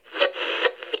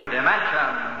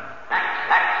dimension.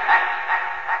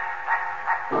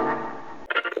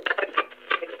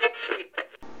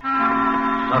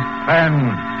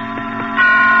 Suspense.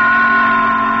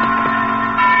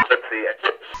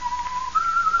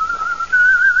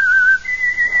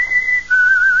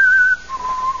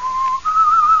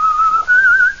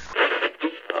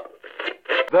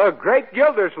 The Great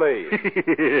Gildersleeve.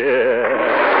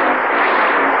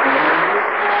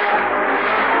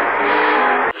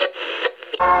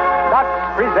 Lux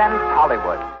presents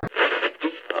Hollywood.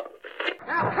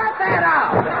 Now cut that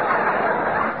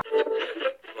out!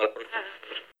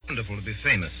 Wonderful to be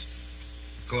famous.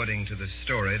 According to the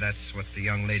story, that's what the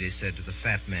young lady said to the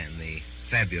fat man, the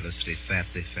fabulously fat,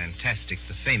 the fantastic,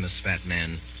 the famous fat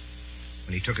man,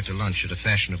 when he took her to lunch at a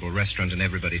fashionable restaurant and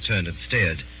everybody turned and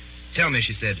stared. Tell me,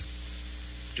 she said,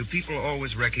 do people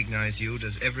always recognize you?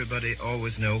 Does everybody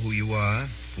always know who you are?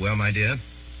 Well, my dear,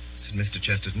 said Mr.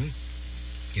 Chesterton,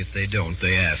 if they don't,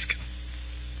 they ask.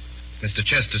 Mr.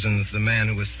 Chesterton's The Man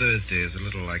Who Was Thursday is a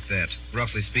little like that.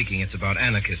 Roughly speaking, it's about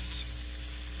anarchists.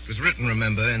 It was written,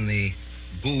 remember, in the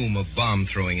boom of bomb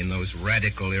throwing in those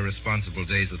radical, irresponsible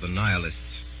days of the nihilists.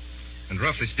 And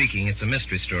roughly speaking, it's a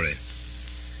mystery story.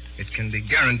 It can be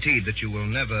guaranteed that you will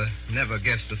never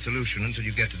guess the solution until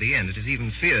you get to the end. It is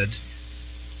even feared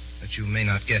that you may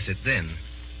not guess it then.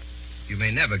 You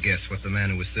may never guess what The Man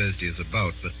Who Was Thursday is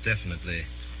about, but definitely,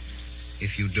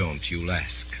 if you don't, you'll ask.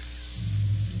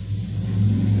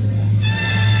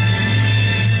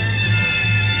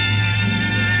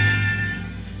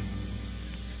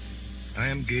 I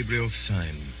am Gabriel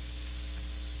Syme.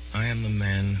 I am the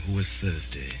man who was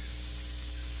Thursday.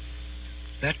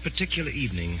 That particular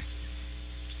evening,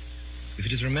 if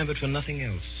it is remembered for nothing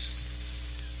else,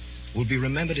 will be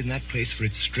remembered in that place for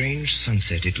its strange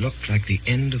sunset. It looked like the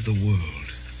end of the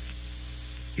world.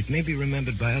 It may be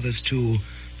remembered by others, too,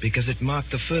 because it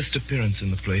marked the first appearance in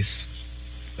the place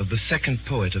of the second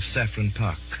poet of Saffron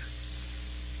Park.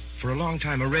 For a long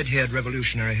time, a red-haired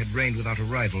revolutionary had reigned without a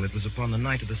rival. It was upon the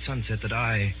night of the sunset that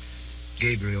I,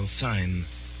 Gabriel Syme,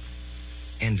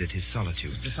 ended his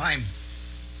solitude. Mr. Syme,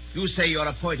 you say you are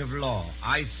a poet of law.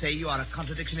 I say you are a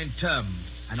contradiction in terms.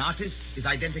 An artist is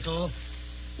identical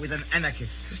with an anarchist.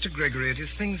 Mr. Gregory, it is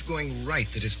things going right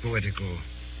that is poetical.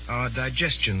 Our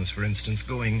digestions, for instance,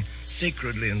 going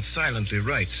sacredly and silently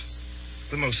right.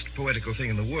 The most poetical thing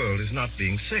in the world is not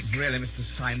being sick. Really, Mr.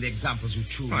 Syme, the examples you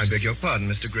choose... I beg your pardon,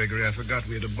 Mr. Gregory. I forgot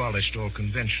we had abolished all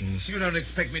conventions. You don't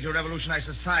expect me to revolutionize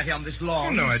society on this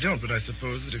lawn? Oh, no, I don't, but I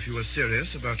suppose that if you were serious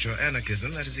about your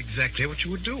anarchism, that is exactly what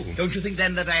you would do. Don't you think,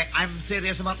 then, that I'm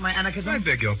serious about my anarchism? I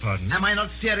beg your pardon. Am I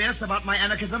not serious about my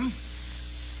anarchism?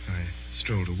 I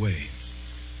strolled away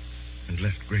and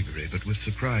left Gregory, but with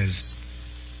surprise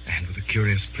and with a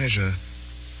curious pleasure,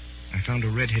 I found a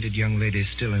red-headed young lady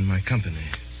still in my company.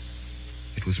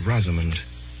 It was Rosamond,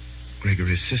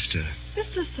 Gregory's sister.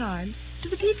 Mr. Syme, do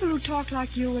the people who talk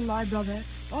like you and my brother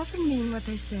often mean what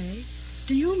they say?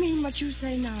 Do you mean what you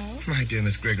say now? My dear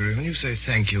Miss Gregory, when you say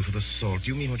thank you for the salt, do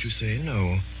you mean what you say?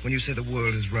 No. When you say the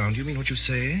world is round, do you mean what you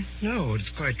say? No, it's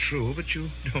quite true, but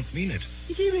you don't mean it.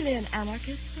 Is he really an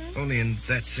anarchist, then? Only in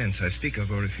that sense I speak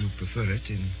of, or if you prefer it,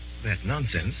 in that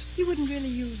nonsense. He wouldn't really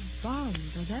use bombs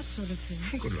or that sort of thing.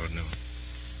 Oh, good Lord, no.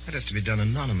 That has to be done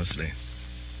anonymously.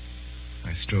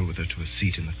 I strolled with her to a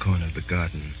seat in the corner of the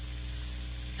garden,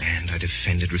 and I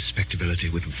defended respectability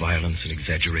with violence and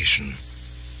exaggeration.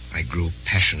 I grew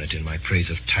passionate in my praise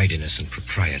of tidiness and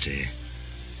propriety.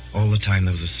 All the time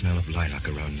there was a smell of lilac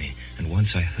around me, and once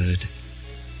I heard,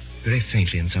 very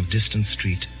faintly in some distant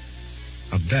street,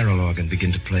 a barrel organ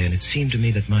begin to play, and it seemed to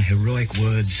me that my heroic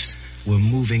words were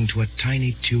moving to a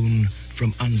tiny tune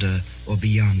from under or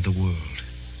beyond the world.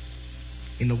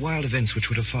 In the wild events which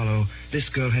were to follow, this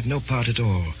girl had no part at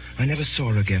all. I never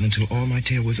saw her again until all my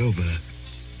tale was over.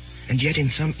 And yet,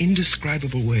 in some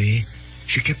indescribable way,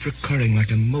 she kept recurring like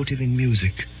a motive in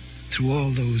music through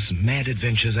all those mad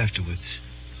adventures afterwards.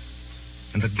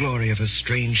 And the glory of her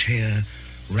strange hair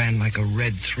ran like a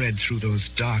red thread through those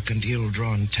dark and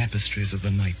ill-drawn tapestries of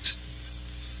the night.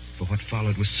 For what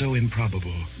followed was so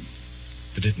improbable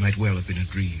that it might well have been a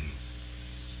dream.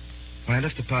 When I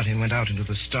left the party and went out into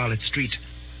the starlit street,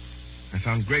 I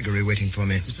found Gregory waiting for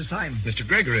me. Mr. Syme. Mr.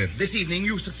 Gregory. This evening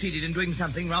you succeeded in doing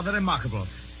something rather remarkable.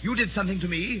 You did something to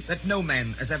me that no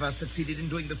man has ever succeeded in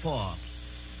doing before.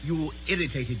 You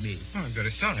irritated me. Oh, I'm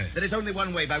very sorry. There is only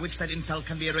one way by which that insult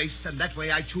can be erased, and that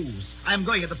way I choose. I am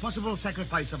going at the possible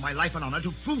sacrifice of my life and honor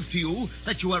to prove to you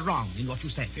that you were wrong in what you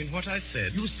said. In what I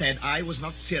said? You said I was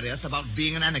not serious about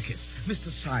being an anarchist.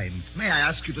 Mr. Syme, may I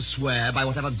ask you to swear by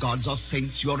whatever gods or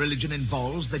saints your religion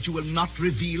involves that you will not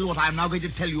reveal what I am now going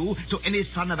to tell you to any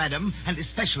son of Adam, and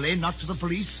especially not to the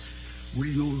police? Will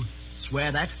you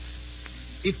swear that?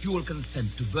 If you will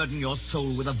consent to burden your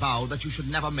soul with a vow that you should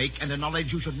never make and a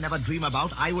knowledge you should never dream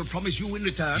about, I will promise you in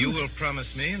return... You will promise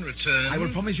me in return... I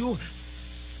will promise you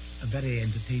a very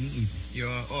entertaining evening. Your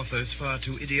offer is far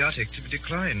too idiotic to be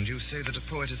declined. You say that a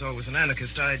poet is always an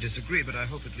anarchist. I disagree, but I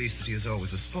hope at least that he is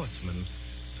always a sportsman.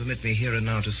 Permit me here and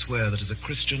now to swear that as a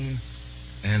Christian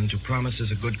and to promise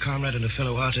as a good comrade and a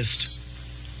fellow artist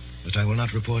that I will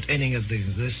not report any of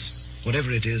this,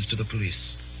 whatever it is, to the police.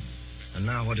 And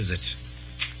now, what is it?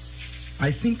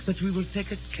 I think that we will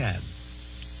take a cab.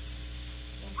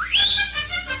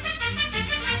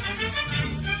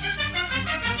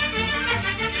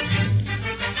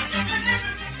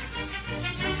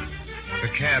 The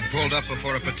cab pulled up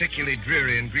before a particularly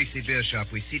dreary and greasy beer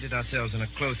shop. We seated ourselves in a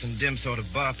close and dim sort of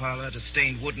bar parlor at a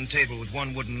stained wooden table with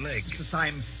one wooden leg. Mr.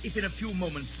 Syme, if in a few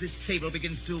moments this table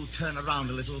begins to turn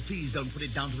around a little, please don't put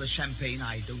it down to the champagne.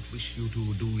 I don't wish you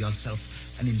to do yourself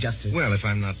an injustice. Well, if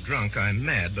I'm not drunk, I'm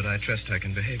mad, but I trust I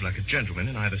can behave like a gentleman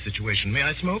in either situation. May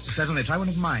I smoke? Certainly. Try one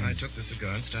of mine. I took the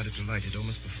cigar and started to light it.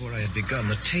 Almost before I had begun,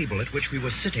 the table at which we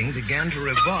were sitting began to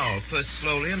revolve, first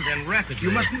slowly and then rapidly.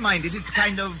 You mustn't mind it. It's a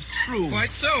kind of screw. Quite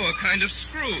so, a kind of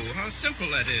screw. How simple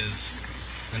that is.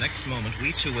 The next moment,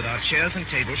 we two, with our chairs and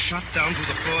tables, shot down through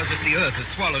the floor as if the earth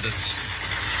had swallowed us.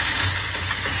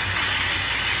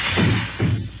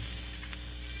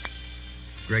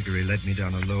 Gregory led me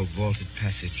down a low, vaulted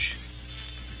passage,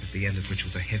 at the end of which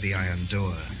was a heavy iron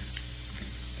door.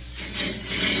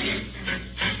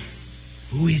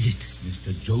 Who is it?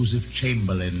 Mr. Joseph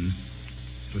Chamberlain.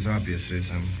 It was obviously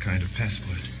some kind of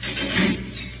password.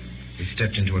 We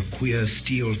stepped into a queer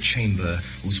steel chamber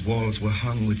whose walls were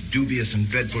hung with dubious and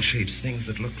dreadful shapes, things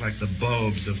that looked like the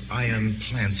bulbs of iron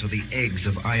plants or the eggs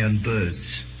of iron birds.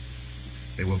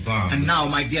 They were bombs. And now,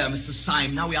 my dear Mr.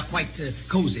 Syme, now we are quite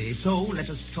cozy, so let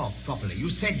us talk properly. You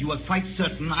said you were quite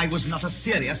certain I was not a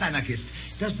serious anarchist.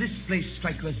 Does this place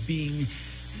strike you as being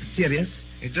serious?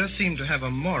 It does seem to have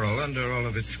a moral under all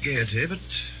of its gaiety, but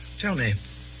tell me,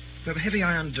 you have a heavy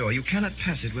iron door. You cannot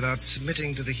pass it without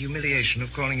submitting to the humiliation of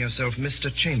calling yourself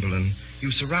Mr. Chamberlain.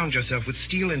 You surround yourself with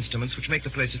steel instruments which make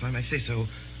the place, if I may say so,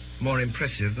 more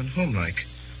impressive and homelike.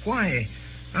 Why,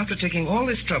 after taking all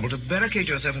this trouble to barricade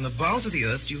yourself in the bowels of the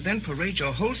earth, do you then parade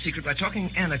your whole secret by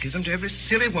talking anarchism to every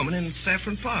silly woman in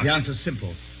Saffron Park? The answer's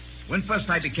simple. When first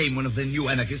I became one of the new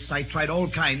anarchists, I tried all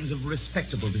kinds of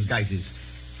respectable disguises.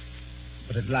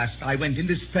 But at last I went in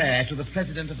despair to the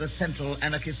president of the Central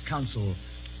Anarchist Council,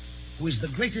 who is the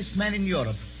greatest man in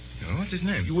Europe. Oh, what's his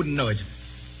name? You wouldn't know it.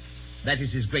 That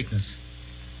is his greatness.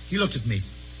 He looked at me.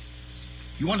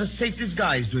 You want a safe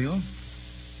disguise, do you?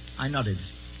 I nodded.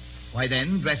 Why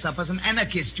then, dress up as an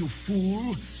anarchist, you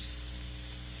fool.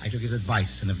 I took his advice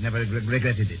and have never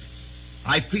regretted it.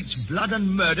 I preached blood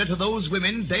and murder to those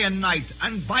women day and night,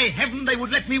 and by heaven they would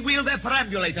let me wheel their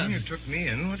perambulator. You took me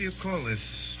in. What do you call this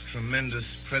tremendous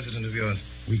president of yours?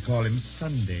 We call him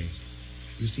Sunday.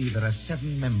 You see, there are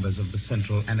 7 members of the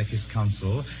Central Anarchist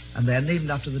Council, and they are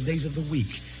named after the days of the week.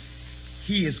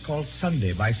 He is called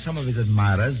Sunday by some of his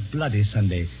admirers, Bloody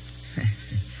Sunday.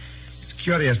 It's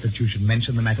curious that you should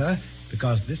mention the matter,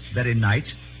 because this very night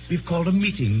we've called a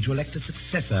meeting to elect a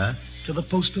successor to the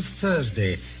post of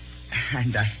Thursday.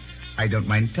 And I don't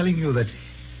mind telling you that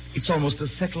it's almost a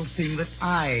settled thing that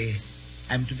I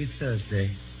am to be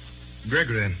Thursday.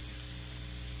 Gregory,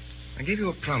 I gave you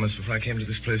a promise before I came to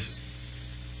this place.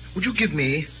 Would you give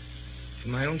me, for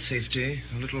my own safety,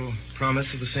 a little promise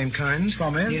of the same kind?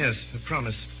 Promise? Yes, a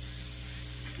promise.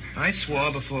 I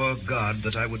swore before God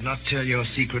that I would not tell your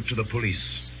secret to the police.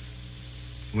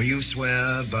 Will you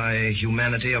swear by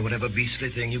humanity or whatever beastly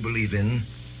thing you believe in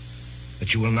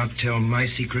that you will not tell my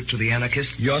secret to the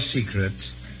anarchists? Your secret?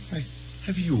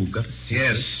 Have you got a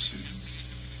secret? Yes,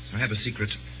 I have a secret.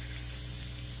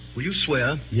 Will you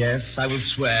swear? Yes, I will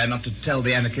swear not to tell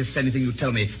the anarchists anything you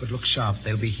tell me. But look sharp.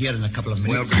 They'll be here in a couple of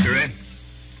minutes. Well, Gregory,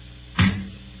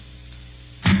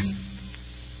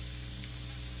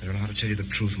 I don't know how to tell you the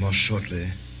truth more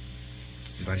shortly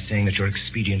than by saying that your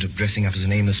expedient of dressing up as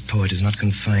an aimless poet is not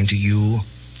confined to you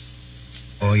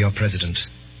or your president.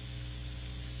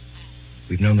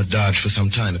 We've known the dodge for some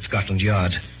time at Scotland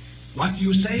Yard. What do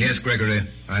you say? Yes, Gregory.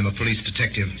 I'm a police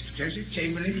detective. Joseph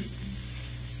Chamberlain.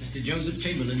 Mr. Joseph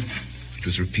Chamberlain. It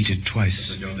was repeated twice,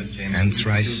 and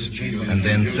thrice, and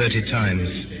then 30 times.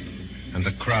 And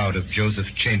the crowd of Joseph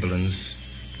Chamberlains,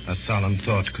 a solemn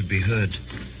thought could be heard,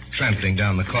 trampling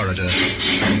down the corridor.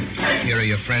 Here are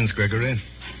your friends, Gregory.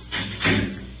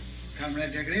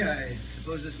 Comrade Gregory, I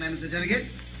suppose this man is the delegate?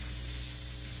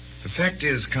 The fact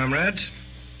is, comrade,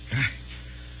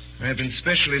 I have been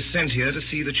specially sent here to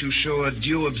see that you show a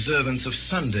due observance of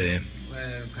Sunday.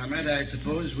 Well, comrade, I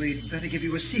suppose we'd better give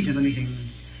you a seat in the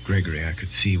meeting. Gregory, I could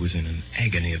see, was in an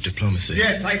agony of diplomacy.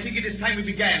 Yes, I think it is time we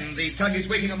began. The tug is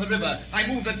waiting on the river. I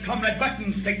move that Comrade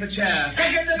Buttons take the chair.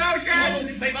 Second the motion. All those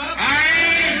in favor?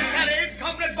 Aye. Carried.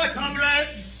 Comrade Buttons.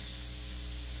 Comrades,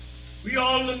 we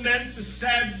all lament the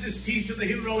sad decease of the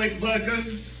heroic worker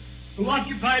who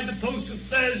occupied the post of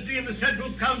Thursday in the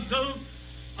Central Council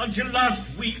until last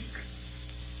week.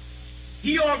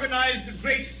 He organized the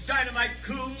great dynamite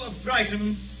coup of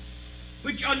Brighton,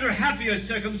 which under happier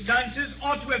circumstances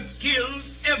ought to have killed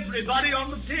everybody on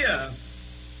the pier.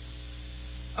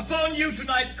 Upon you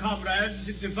tonight, comrades,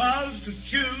 it devolves to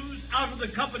choose out of the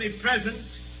company present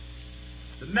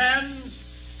the man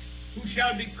who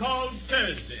shall be called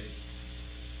Thursday.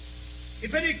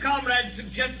 If any comrade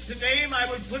suggests a name, I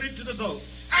will put it to the vote.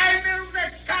 I move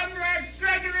that Comrade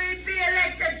Gregory be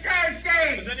elected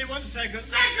Thursday. Does anyone second?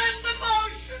 Second the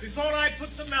motion. Before I put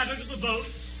the matter to the vote,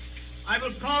 I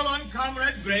will call on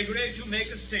Comrade Gregory to make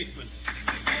a statement.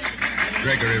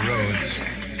 Gregory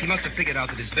rose. He must have figured out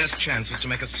that his best chance was to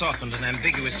make a softened and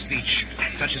ambiguous speech,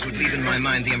 such as would leave in my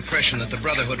mind the impression that the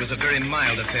Brotherhood was a very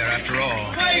mild affair after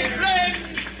all. My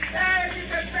friend, There is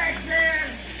a back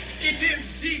there. it is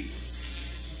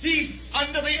deep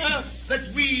under the earth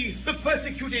that we, the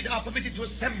persecuted, are permitted to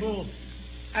assemble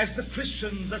as the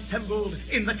Christians assembled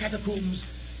in the catacombs.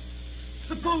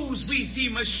 Suppose we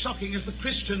seem as shocking as the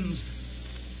Christians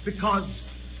because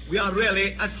we are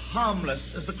really as harmless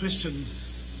as the Christians.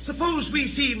 Suppose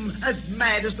we seem as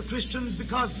mad as the Christians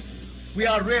because we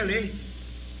are really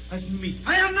as meek.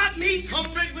 I am not meek.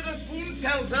 Comrade Witherspoon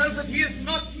tells us that he is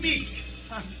not meek.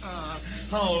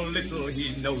 How little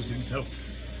he knows himself.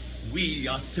 We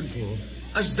are simple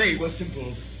as they were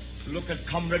simple. Look at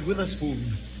Comrade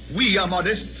Witherspoon. We are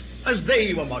modest as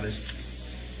they were modest.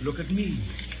 Look at me.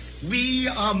 We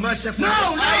are merciful. No.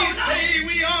 I say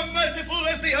we are merciful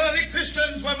as the early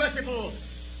Christians were merciful.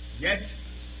 Yet,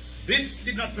 this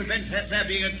did not prevent their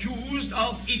being accused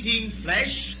of eating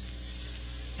flesh.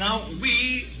 Now,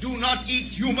 we do not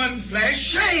eat human flesh.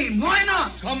 Shame! Why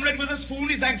not? Comrade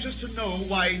Witherspoon is anxious to know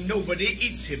why nobody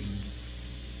eats him.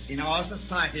 In our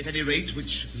society, at any rate,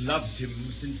 which loves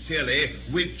him sincerely,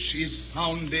 which is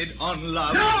founded on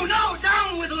love. No,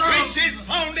 down with love! Which is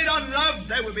founded on love.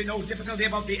 There will be no difficulty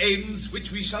about the aims which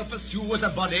we shall pursue as a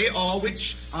body, or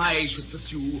which I should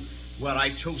pursue were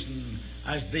I chosen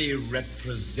as the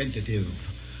representative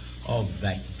of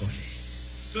that body.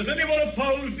 Does anyone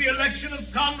oppose the election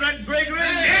of Comrade Gregory?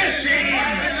 Yes,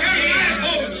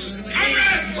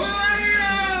 Comrade! Who are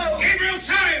you? Gabriel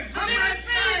Syme! Comrade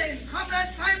Syme!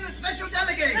 Comrade Syme, the special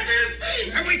delegate!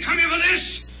 Have we come here for this?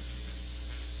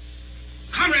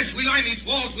 Comrades, we line these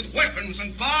walls with weapons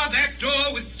and bar that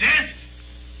door with death.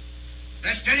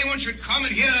 Lest anyone should come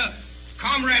and hear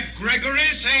Comrade Gregory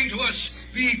saying to us,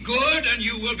 be good and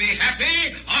you will be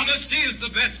happy. Honesty is the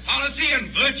best policy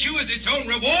and virtue is its own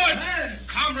reward.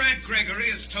 Comrade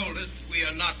Gregory has told us we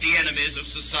are not the enemies of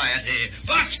society.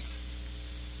 But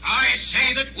I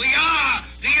say that we are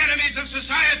the enemies of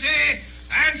society,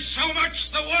 and so much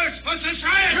the worse for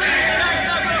society.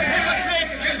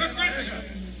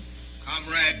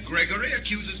 Comrade Gregory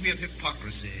accuses me of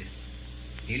hypocrisy.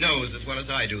 He knows as well as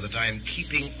I do that I am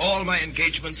keeping all my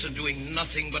engagements and doing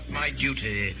nothing but my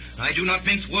duty. I do not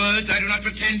mince words. I do not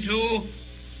pretend to.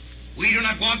 We do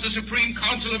not want the Supreme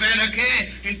Council of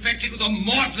Anarchy infected with a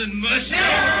maudlin mercy.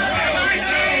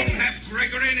 Have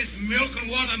Gregory and his milk and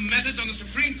water methods on the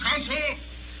Supreme Council.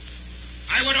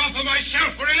 I would offer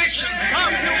myself for election.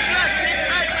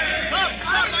 Stop,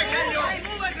 I tell you. I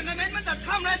move as an amendment that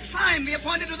Comrade Syme be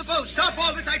appointed to the post. Stop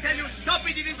all this, I tell you. Stop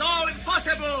it. It is all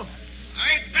impossible.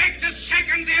 I beg to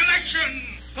second the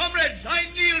election. Comrades,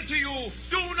 I kneel to you.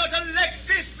 Do not elect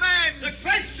this man. The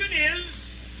question is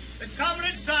that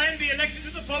Comrade Syme be elected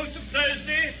to the post of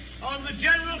Thursday on the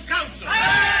General Council.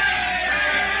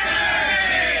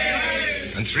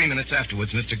 And 3 minutes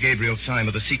afterwards, Mr. Gabriel Syme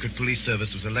of the Secret Police Service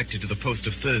was elected to the post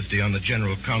of Thursday on the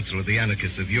General Council of the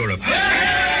Anarchists of Europe.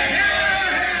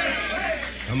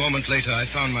 A moment later, I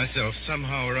found myself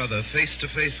somehow or other face to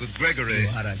face with Gregory. You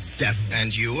are a devil.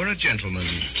 And you are a gentleman.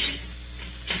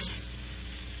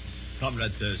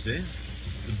 Comrade Thursday,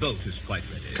 the boat is quite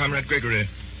ready. Comrade Gregory,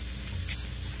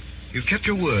 you've kept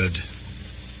your word.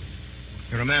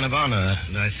 You're a man of honor,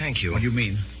 and I thank you. What do you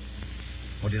mean?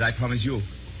 What did I promise you?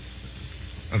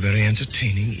 A very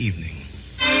entertaining evening.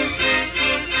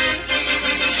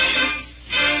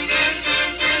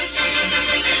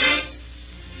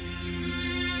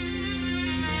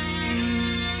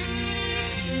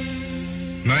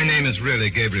 My name is really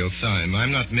Gabriel Syme.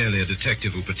 I'm not merely a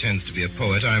detective who pretends to be a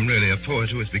poet. I'm really a poet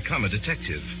who has become a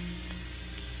detective.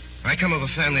 I come of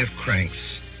a family of cranks.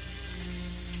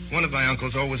 One of my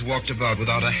uncles always walked about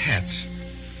without a hat.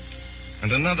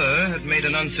 And another had made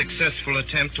an unsuccessful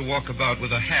attempt to walk about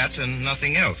with a hat and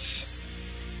nothing else.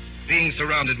 Being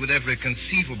surrounded with every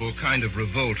conceivable kind of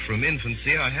revolt from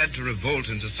infancy, I had to revolt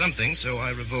into something, so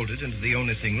I revolted into the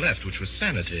only thing left, which was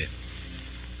sanity.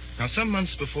 Now, some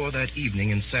months before that evening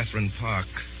in Saffron Park,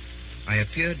 I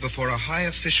appeared before a high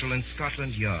official in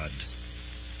Scotland Yard.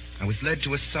 I was led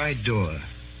to a side door,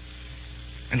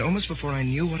 and almost before I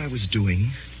knew what I was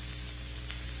doing,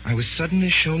 I was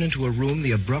suddenly shown into a room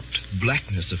the abrupt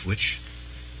blackness of which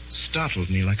startled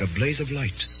me like a blaze of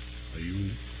light. Are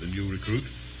you the new recruit?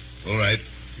 All right,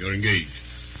 you're engaged.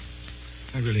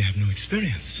 I really have no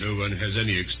experience. No one has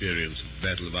any experience of the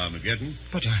Battle of Armageddon.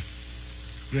 But I'm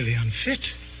really unfit.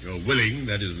 You're willing,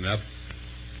 that is enough.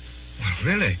 Well,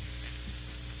 really?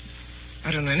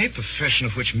 I don't know any profession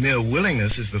of which mere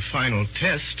willingness is the final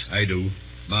test. I do.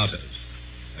 Martyrs.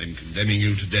 I'm condemning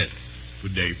you to death.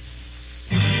 Good day.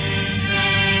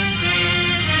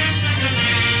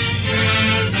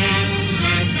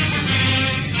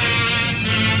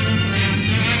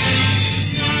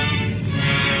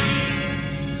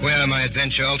 Where my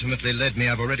adventure ultimately led me,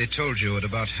 I've already told you. At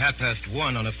about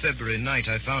 1:30 on a February night,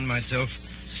 I found myself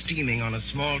steaming on a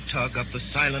small tug up the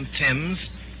silent Thames,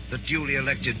 the duly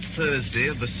elected Thursday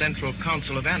of the Central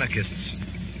Council of Anarchists.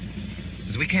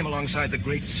 As we came alongside, the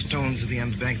great stones of the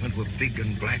embankment were big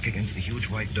and black against the huge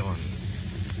white dawn.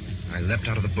 I leapt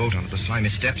out of the boat onto the slimy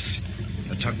steps.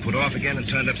 The tug put off again and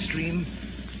turned upstream.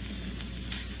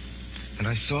 And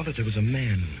I saw that there was a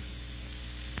man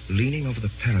leaning over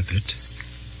the parapet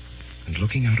and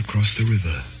looking out across the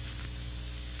river.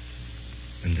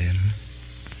 And then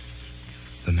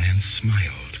the man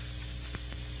smiled.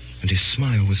 And his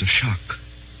smile was a shock.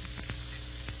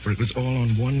 For it was all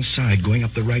on one side, going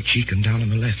up the right cheek and down on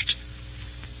the left.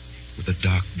 With the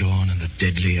dark dawn and the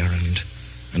deadly errand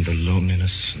and the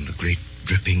loneliness and the great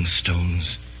dripping stones,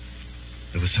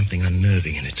 there was something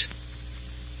unnerving in it.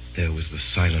 There was the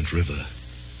silent river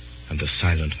and the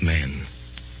silent man.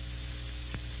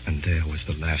 And there was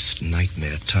the last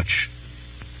nightmare touch,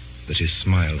 that his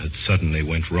smile had suddenly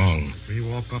went wrong. If we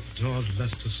walk up towards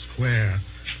Leicester Square,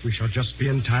 we shall just be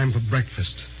in time for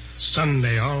breakfast.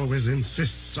 Sunday always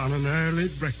insists on an early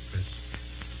breakfast.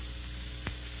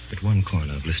 At one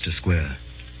corner of Leicester Square,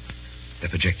 there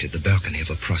projected the balcony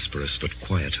of a prosperous but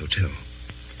quiet hotel.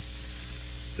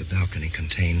 The balcony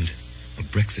contained a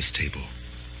breakfast table,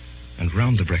 and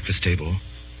round the breakfast table,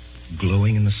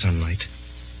 glowing in the sunlight,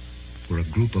 were a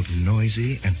group of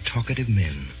noisy and talkative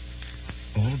men,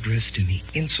 all dressed in the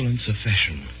insolence of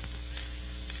fashion.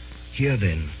 Here,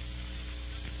 then,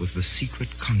 was the secret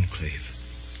conclave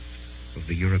of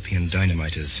the European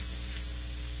dynamiters.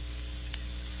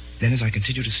 Then, as I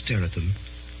continued to stare at them,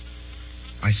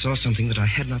 I saw something that I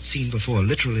had not seen before,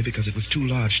 literally because it was too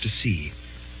large to see.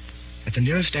 At the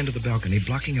nearest end of the balcony,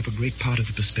 blocking up a great part of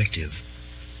the perspective,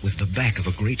 was the back of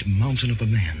a great mountain of a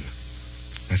man.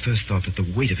 I first thought that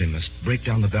the weight of him must break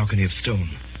down the balcony of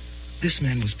stone. This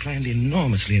man was planned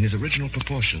enormously in his original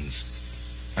proportions,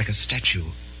 like a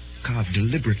statue, carved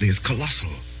deliberately as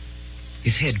colossal.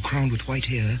 His head, crowned with white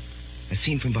hair, as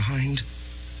seen from behind,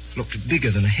 looked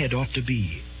bigger than a head ought to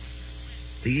be.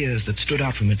 The ears that stood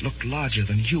out from it looked larger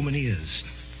than human ears.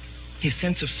 His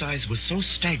sense of size was so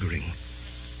staggering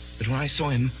that when I saw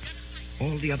him,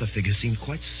 all the other figures seemed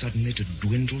quite suddenly to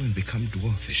dwindle and become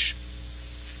dwarfish.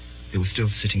 They were still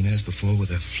sitting there as before with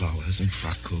their flowers and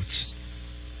frock coats.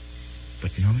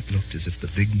 But now it looked as if the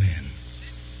big man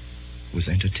was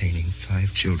entertaining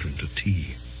 5 children to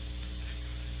tea.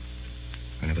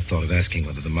 I never thought of asking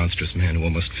whether the monstrous man who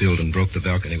almost filled and broke the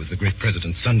balcony was the great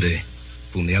President Sunday,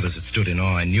 whom the others had stood in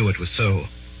awe. I knew it was so.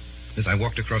 As I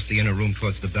walked across the inner room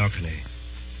towards the balcony,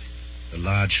 the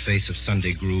large face of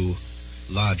Sunday grew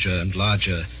larger and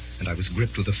larger, and I was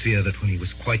gripped with a fear that when he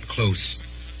was quite close,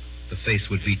 the face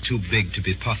would be too big to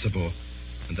be possible,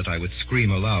 and that I would scream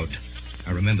aloud.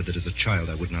 I remembered that as a child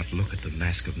I would not look at the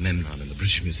mask of Memnon in the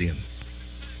British Museum,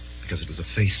 because it was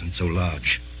a face and so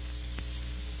large.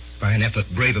 By an effort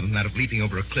braver than that of leaping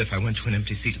over a cliff, I went to an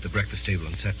empty seat at the breakfast table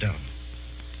and sat down.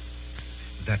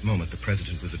 At that moment, the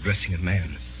president was addressing a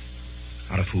man.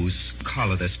 out of whose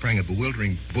collar there sprang a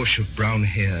bewildering bush of brown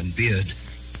hair and beard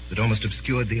that almost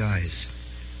obscured the eyes,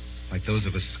 like those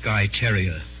of a Skye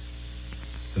terrier.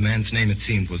 The man's name, it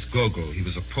seemed, was Gogol. He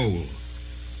was a Pole.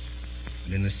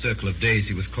 And in this circle of days,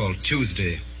 he was called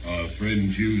Tuesday. Our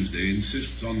friend Tuesday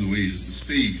insists on the ways of the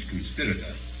stage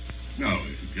conspirator. Now,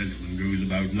 if a gentleman goes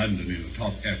about London in a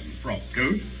top hat and frock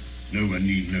coat, no one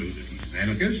need know that he's an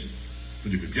anarchist.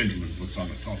 But if a gentleman puts on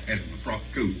a top hat and a frock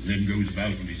coat and then goes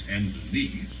about on his hands and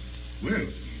knees, well,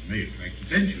 he may attract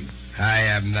attention. I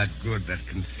am not good at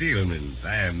concealment.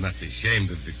 I am not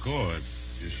ashamed of the cause.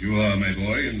 Yes, you are, my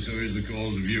boy, and so is the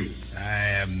cause of you.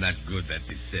 I am not good at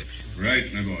deception.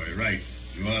 Right, my boy, right.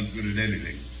 You aren't good at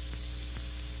anything.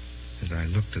 As I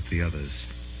looked at the others,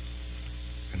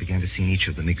 I began to see in each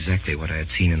of them exactly what I had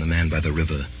seen in the man by the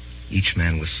river. Each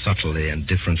man was subtly and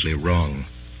differently wrong.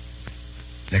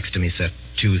 Next to me sat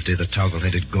Tuesday, the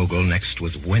towzle-headed Gogol. Next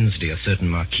was Wednesday, a certain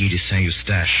Marquis de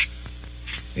Saint-Eustache.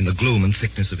 In the gloom and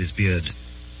thickness of his beard,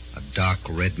 a dark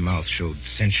red mouth showed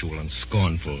sensual and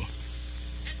scornful.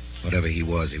 Whatever he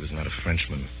was not a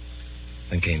Frenchman.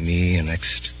 Then came me, and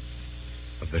next,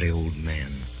 a very old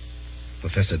man,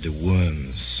 Professor de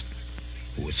Worms,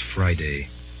 who was Friday.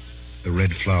 The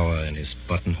red flower in his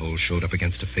buttonhole showed up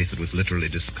against a face that was literally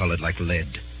discolored like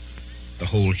lead. The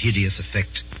whole hideous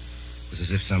effect was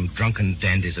as if some drunken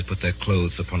dandies had put their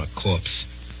clothes upon a corpse.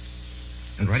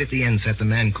 And right at the end sat the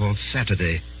man called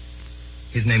Saturday.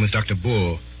 His name was Dr.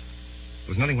 Bull. There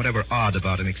was nothing whatever odd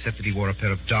about him except that he wore a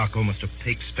pair of dark, almost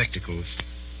opaque spectacles.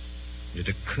 It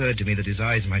occurred to me that his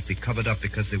eyes might be covered up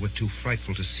because they were too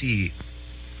frightful to see.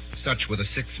 Such were the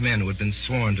 6 men who had been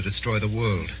sworn to destroy the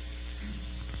world.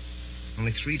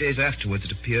 Only 3 days afterwards,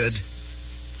 it appeared,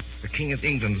 the King of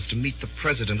England was to meet the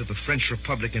President of the French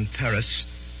Republic in Paris.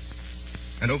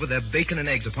 And over their bacon and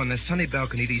eggs upon their sunny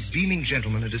balcony, these beaming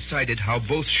gentlemen had decided how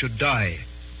both should die.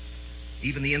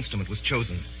 Even the instrument was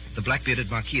chosen. The black-bearded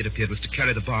Marquis, it appeared, was to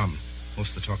carry the bomb. Most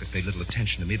of the talkers paid little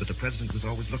attention to me, but the President was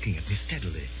always looking at me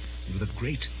steadily and with a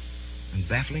great and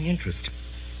baffling interest.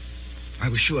 I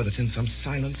was sure that in some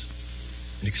silent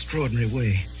and extraordinary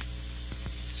way,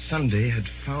 Sunday had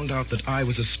found out that I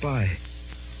was a spy.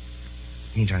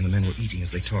 Meantime, the men were eating as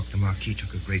they talked. The Marquis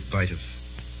took a great bite of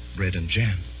bread and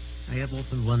jam. I have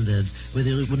often wondered whether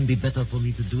it wouldn't be better for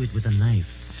me to do it with a knife.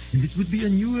 And it would be a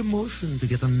new emotion to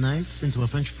get a knife into a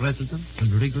French president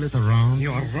and wriggle it around.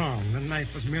 You are wrong. The knife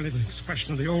was merely the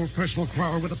expression of the old personal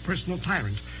quarrel with a personal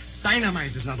tyrant.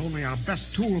 Dynamite is not only our best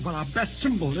tool, but our best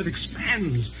symbol. It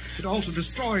expands. It also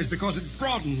destroys because it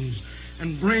broadens.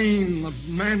 And the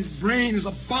man's brain is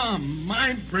a bomb.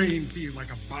 My brain feels like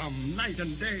a bomb night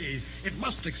and day. It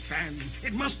must expand.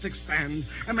 It must expand.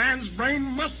 A man's brain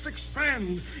must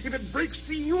expand. If it breaks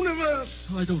the universe.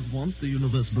 Oh, I don't want the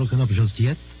universe broken up just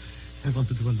yet. I want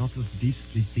to do a lot of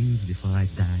beastly things before I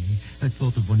die. I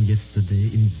thought of one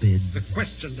yesterday in bed. The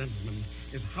question, gentlemen,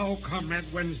 is how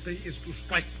Comrade Wednesday is to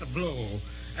strike the blow.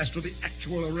 As to the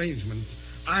actual arrangement,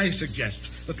 I suggest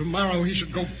that tomorrow he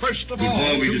should go first of all.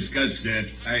 Before we discuss that,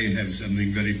 I have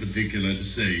something very particular to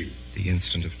say. The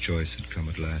instant of choice had come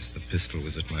at last. The pistol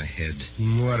was at my head.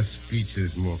 More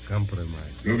speeches, more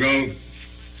compromise. Go.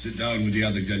 Sit down with the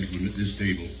other gentlemen at this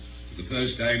table. For the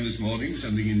first time this morning,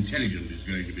 something intelligent is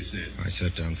going to be said. I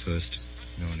sat down first.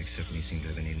 No one except me seemed to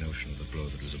have any notion of the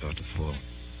blow that was about to fall.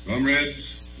 Comrades,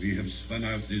 we have spun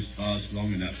out this farce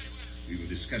long enough. We were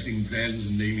discussing plans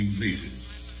and naming places.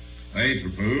 I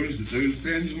propose that those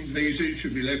plans and places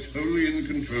should be left wholly in the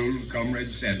control of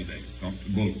Comrade Saturday, Dr.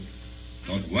 Bull.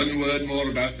 Not one word more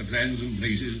about the plans and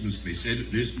places must be said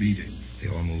at this meeting. They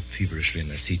all moved feverishly in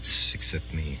their seats,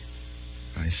 except me.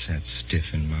 I sat stiff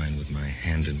in mine with my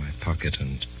hand in my pocket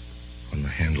and on the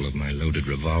handle of my loaded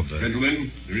revolver.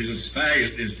 Gentlemen, there is a spy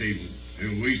at this table.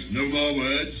 He'll waste no more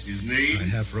words. His name... I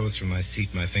half rose from my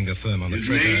seat, my finger firm on the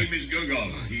trigger. His name is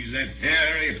Gogol. He's that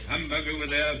hairy humbug over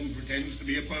there who pretends to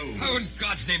be a Pole. How in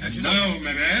God's name did you know? Now,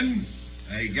 my man,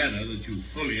 I gather that you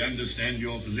fully understand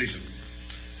your position.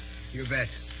 You bet.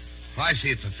 I see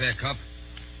it's a fair cop.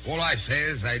 All I say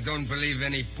is I don't believe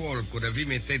any Pole could have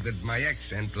imitated my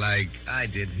accent like I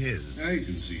did his. I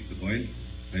concede the point.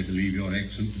 I believe your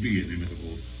accent to be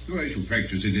inimitable, so I shall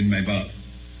practice it in my bath.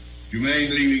 Do you mind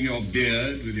leaving your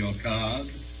beard with your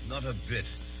card? Not a bit.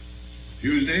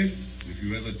 Tuesday, if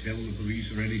you ever tell the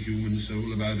police or any human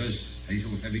soul about us, I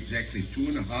shall have exactly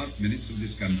 2.5 minutes of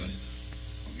discomfort.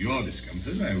 Of your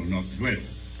discomfort, I will not dwell.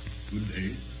 Good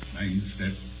day. Mind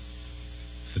step.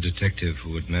 The detective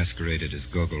who had masqueraded as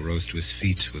Gogol rose to his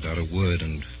feet without a word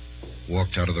and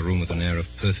walked out of the room with an air of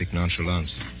perfect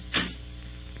nonchalance.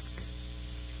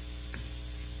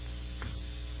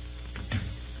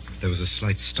 There was a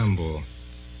slight stumble,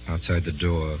 outside the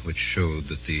door, which showed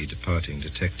that the departing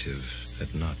detective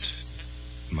had not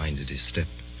minded his step.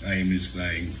 Time is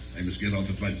flying. I must get off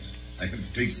at once. I have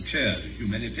to take the chair at a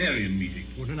humanitarian meeting.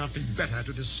 Would it not be better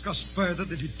to discuss further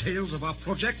the details of our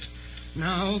project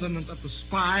now than that the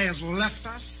spy has left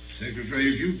us?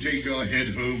 Secretary, if you take your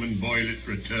head home and boil it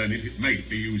for a turnip, it might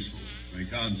be useful. I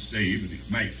can't say, but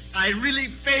it might. I really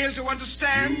fail to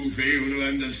understand. You fail to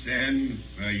understand?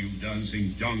 Why, you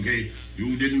dancing donkey.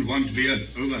 You didn't want to be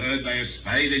overheard by a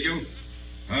spy, did you?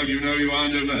 How do you know you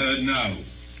aren't overheard now?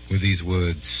 With these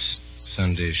words,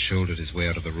 Sunday shouldered his way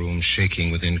out of the room, shaking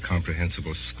with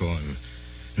incomprehensible scorn.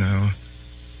 Now,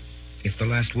 if the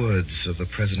last words of the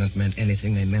president meant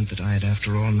anything, they meant that I had,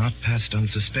 after all, not passed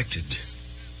unsuspected.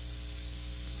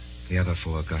 The other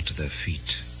four got to their feet,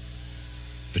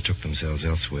 betook themselves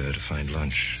elsewhere to find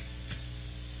lunch.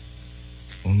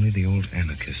 Only the old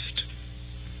anarchist,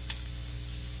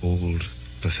 old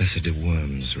Professor de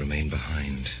Worms, remained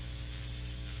behind,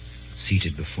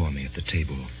 seated before me at the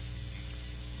table.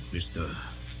 Mr.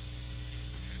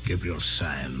 Gabriel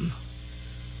Syme.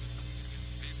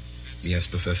 Yes,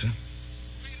 Professor?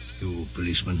 You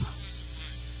policeman?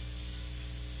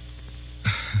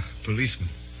 Policeman?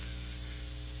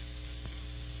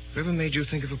 Whoever made you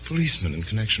think of a policeman in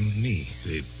connection with me?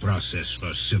 The process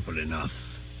was simple enough.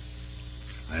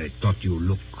 I thought you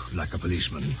looked like a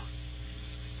policeman.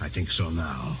 I think so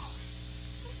now.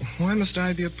 Why must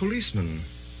I be a policeman?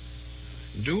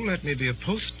 Do let me be a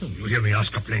postman. You hear me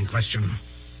ask a plain question?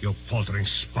 You paltering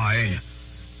spy.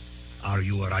 Are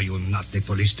you or are you not a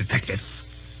police detective?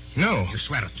 No. You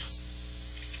swear it.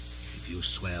 If you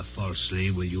swear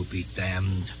falsely, will you be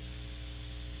damned?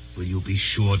 Will you be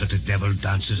sure that the devil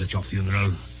dances at your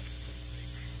funeral?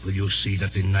 Will you see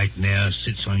that the nightmare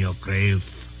sits on your grave?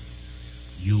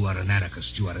 You are an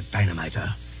anarchist. You are a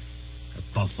dynamiter.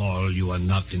 Above all, you are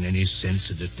not in any sense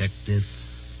a detective.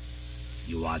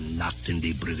 You are not in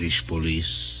the British police.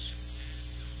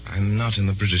 I'm not in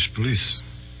the British police.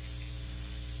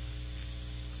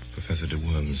 Professor de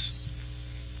Worms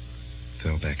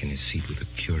fell back in his seat with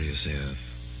a curious air of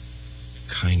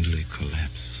kindly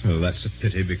collapse. Oh, that's a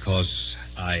pity because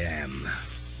I am.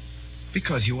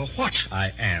 Because you are what?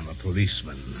 I am a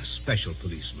policeman, a special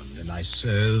policeman, and I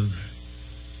serve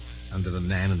under the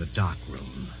man in the dark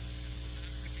room.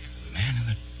 The man in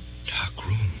the dark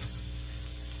room?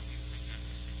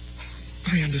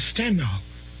 I understand now.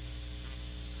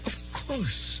 Of course.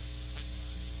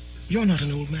 You're not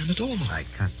an old man at all. I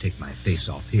can't take my face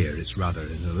off here. It's rather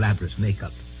an elaborate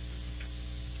makeup.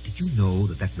 Did you know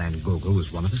that man Gogo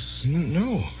was one of us?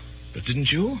 No. But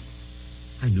didn't you?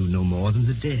 I knew no more than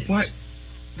the dead. Why,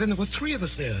 then there were 3 of us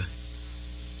there.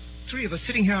 3 of us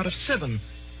sitting here out of 7.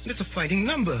 And it's a fighting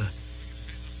number.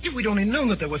 If we'd only known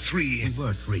that there were 3. We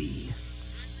were 3.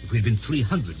 If we'd been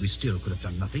 300, we still could have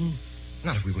done nothing.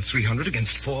 Not if we were 300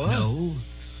 against 4. No.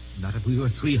 Not if we were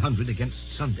 300 against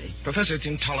Sunday. Professor, it's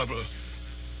intolerable.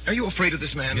 Are you afraid of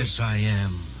this man? Yes, I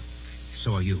am.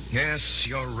 So are you. Yes,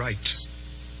 you're right.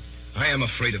 I am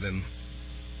afraid of him.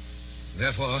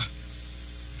 Therefore,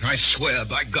 I swear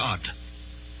by God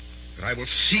that I will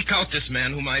seek out this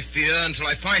man whom I fear until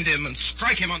I find him and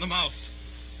strike him on the mouth.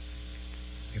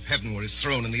 If heaven were his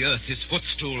throne and the earth his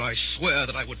footstool, I swear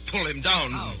that I would pull him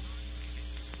down. How?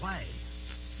 Why?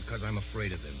 Because I'm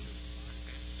afraid of him.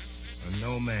 And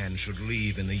no man should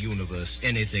leave in the universe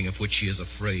anything of which he is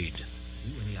afraid.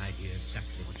 Have you any idea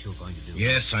exactly what you're going to do?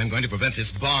 Yes, I'm going to prevent this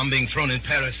bomb being thrown in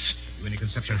Paris. Have you any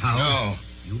conception how? No.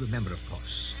 You remember, of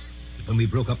course, that when we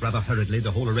broke up rather hurriedly,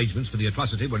 the whole arrangements for the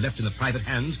atrocity were left in the private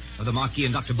hands of the Marquis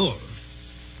and Dr. Bull.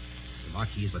 The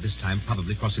Marquis is by this time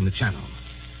probably crossing the Channel.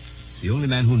 The only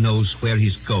man who knows where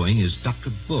he's going is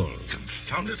Dr. Bull.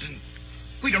 Confound it, and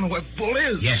we don't know where Bull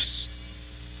is. Yes.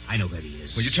 I know where he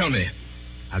is. Will you tell me?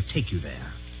 I'll take you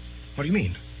there. What do you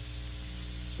mean?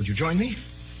 Would you join me?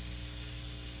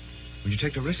 Would you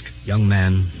take the risk? Young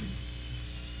man,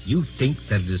 you think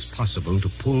that it is possible to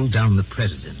pull down the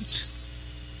president.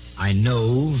 I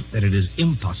know that it is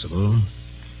impossible,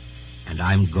 and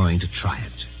I'm going to try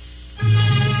it.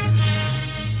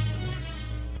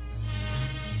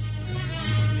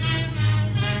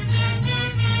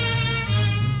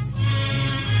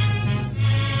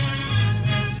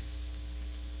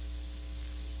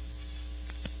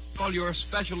 Call your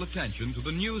special attention to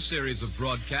the new series of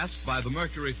broadcasts by the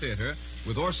Mercury Theater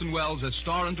with Orson Welles as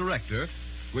star and director,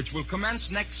 which will commence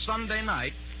next Sunday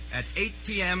night at 8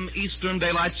 p.m. Eastern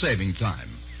Daylight Saving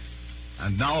Time.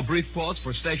 And now a brief pause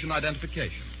for station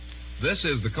identification. This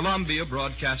is the Columbia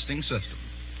Broadcasting System.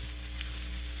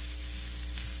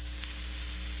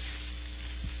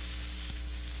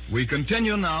 We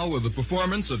continue now with the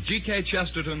performance of G.K.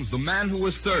 Chesterton's The Man Who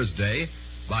Was Thursday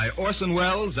by Orson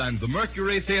Welles and the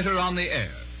Mercury Theater on the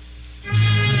air.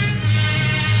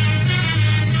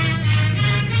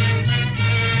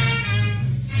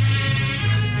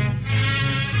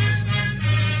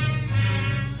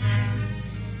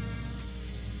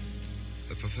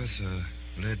 The professor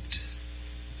led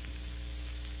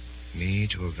me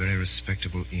to a very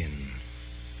respectable inn.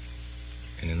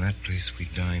 And in that place we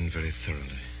dined very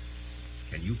thoroughly.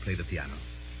 Can you play the piano?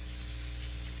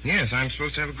 Yes, I'm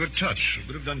supposed to have a good touch. You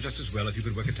would have done just as well if you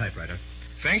could work a typewriter.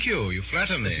 Thank you. You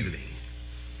flatter me. Listen to me.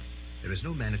 There is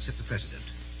no man except the president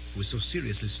who is so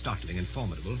seriously startling and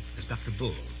formidable as Dr.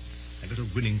 Bull, that little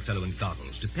grinning fellow in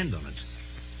goggles. Depend on it.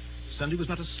 Sunday was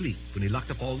not asleep when he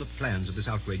locked up all the plans of this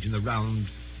outrage in the round,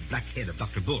 black head of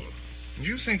Dr. Bull. Do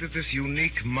you think that this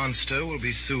unique monster will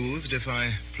be soothed if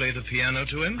I play the piano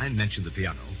to him? I mentioned the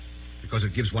piano because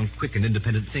it gives one quick and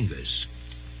independent fingers.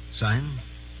 Sime,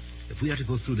 if we are to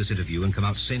go through this interview and come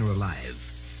out sane or alive,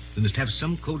 we must have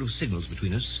some code of signals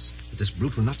between us that this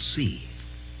brute will not see.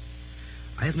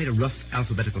 I have made a rough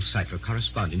alphabetical cipher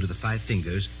corresponding to the 5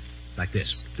 fingers like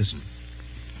this. Listen.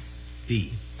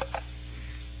 D.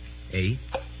 A.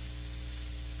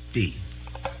 D.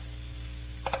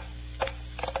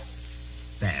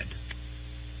 Bad.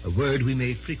 A word we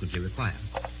may frequently require.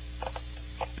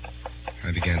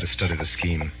 I began to study the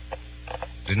scheme.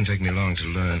 It didn't take me long to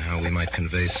learn how we might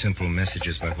convey simple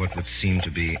messages by what would seem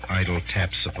to be idle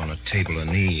taps upon a table or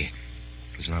knee.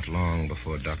 It was not long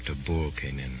before Dr. Bull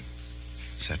came in,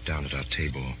 sat down at our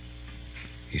table.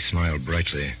 He smiled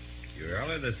brightly. You're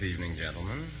early this evening,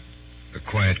 gentlemen. The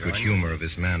quiet good humor of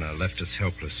his manner left us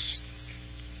helpless.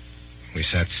 We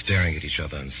sat staring at each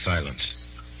other in silence.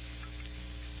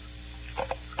 I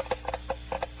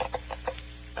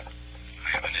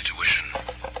have an intuition.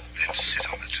 Then sit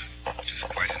on it. It is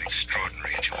quite an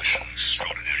extraordinary intuition.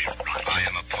 Extraordinary rot. I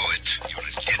am a poet. You're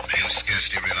a dead man. You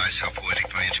scarcely realize how poetic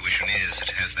my intuition is.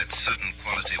 It has that certain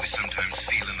quality we sometimes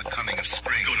feel in the coming of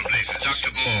spring. Go to blazes.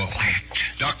 Dr. Bull. Quiet.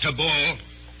 Dr. Bull.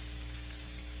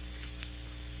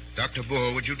 Dr.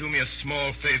 Bull, would you do me a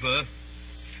small favor?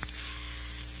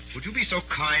 Would you be so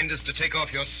kind as to take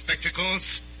off your spectacles?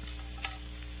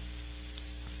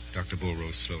 Dr. Bull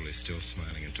rose slowly, still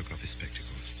smiling, and took off his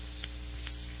spectacles.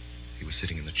 He was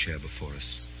sitting in the chair before us.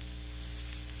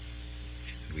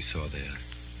 And we saw there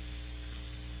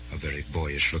a very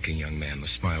boyish-looking young man. The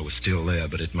smile was still there,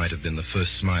 but it might have been the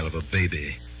first smile of a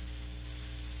baby.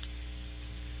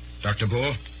 Dr.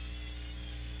 Bull,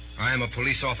 I am a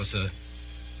police officer.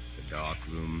 The dark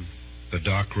room. The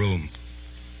dark room.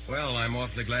 Well, I'm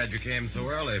awfully glad you came so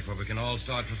early, for we can all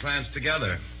start for France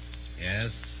together.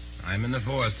 Yes, I'm in the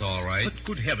force, all right. But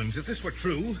good heavens, if this were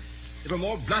true, there were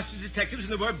more blasted detectives than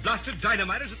there were blasted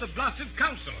dynamiters at the blasted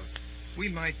council. We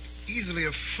might easily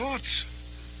have fought.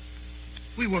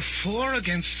 We were 4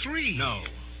 against 3. No.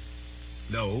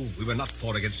 No, we were not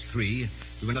 4 against 3.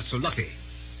 We were not so lucky.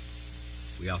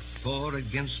 We are 4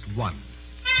 against 1.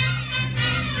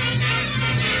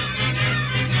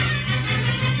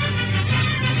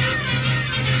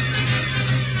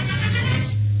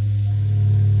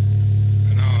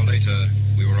 An hour later,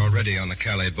 we were already on the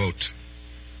Calais boat.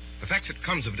 The fact that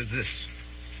comes of it is this.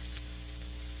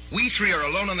 We 3 are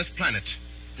alone on this planet.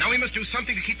 Now we must do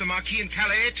something to keep the Marquis in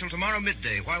Calais till tomorrow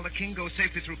midday, while the King goes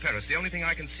safely through Paris. The only thing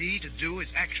I can see to do is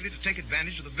actually to take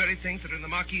advantage of the very things that are in the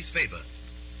Marquis's favor.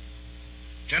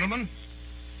 Gentlemen,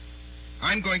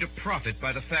 I'm going to profit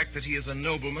by the fact that he is a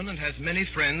nobleman and has many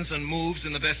friends and moves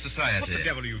in the best society. What the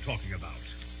devil are you talking about?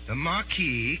 The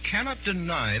Marquis cannot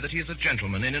deny that he is a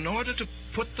gentleman, and in order to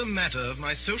put the matter of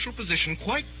my social position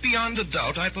quite beyond a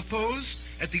doubt, I propose,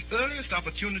 at the earliest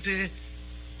opportunity,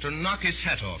 to knock his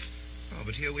hat off. Oh,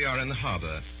 but here we are in the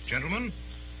harbor. Gentlemen,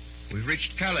 we've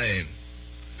reached Calais.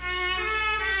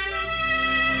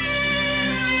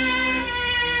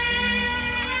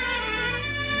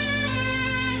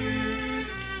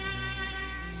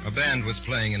 A band was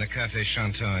playing in a Café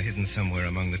Chantant hidden somewhere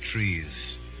among the trees,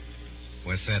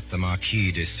 where sat the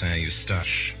Marquis de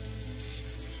Saint-Eustache.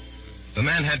 The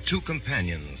man had 2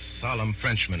 companions, solemn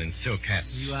Frenchmen in silk hats.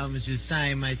 You are Monsieur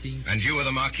Syme, I think. And you are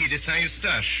the Marquis de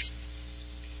Saint-Eustache.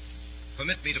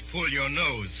 Permit me to pull your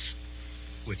nose,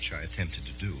 which I attempted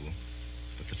to do,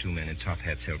 but the 2 men in top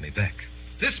hats held me back.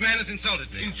 This man has insulted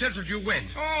me. Insulted you when?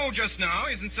 Oh, just now.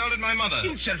 He's insulted my mother.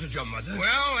 Insulted your mother?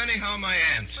 Well, anyhow, my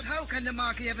aunt. But how can the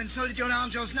Marquis have insulted your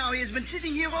aunt just now? He has been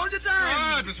sitting here all the Oh,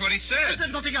 time. it was what he said. I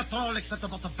said nothing at all except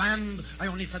about the band. I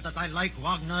only said that I like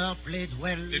Wagner, played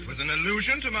well. It was an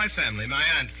allusion to my family. My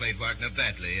aunt played Wagner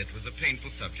badly. It was a painful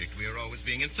subject. We are always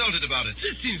being insulted about it.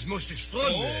 This seems most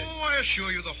extraordinary. Oh, I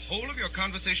assure you, the whole of your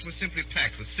conversation was simply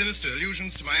packed with sinister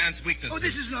allusions to my aunt's weaknesses. Oh,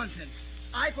 this is nonsense.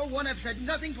 I, for one, have said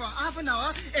nothing for half an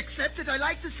hour, except that I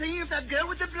like the singing of that girl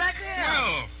with the black hair.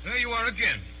 Well, there you are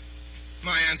again.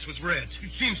 My aunt's was red.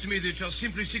 It seems to me that you're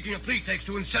simply seeking a pretext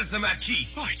to insult the Marquis.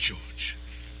 By George.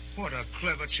 What a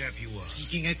clever chap you are.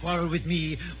 Seeking a quarrel with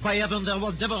me. By heaven, there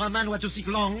was never a man who had to seek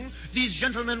long. These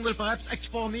gentlemen will perhaps act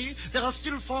for me. There are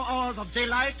still 4 hours of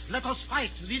daylight. Let us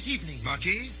fight this evening.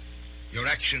 Marquis, your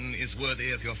action is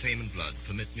worthy of your fame and blood.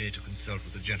 Permit me to consult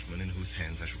with the gentleman in whose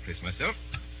hands I shall place myself.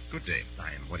 Good day.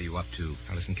 Lion, what are you up to?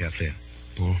 Now listen carefully.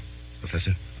 Paul,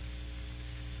 Professor,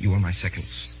 you are my seconds.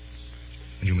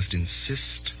 And you must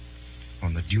insist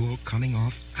on the duel coming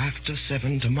off after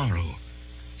 7 tomorrow,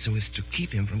 so as to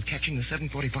keep him from catching the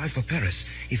 7:45 for Paris.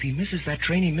 If he misses that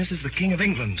train, he misses the King of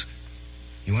England.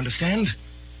 You understand?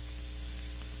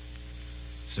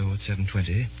 So at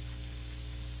 7:20,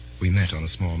 we met on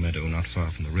a small meadow not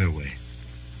far from the railway.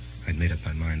 I'd made up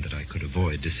my mind that I could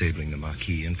avoid disabling the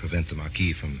Marquis and prevent the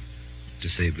Marquis from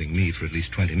disabling me for at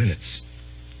least 20 minutes.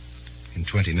 In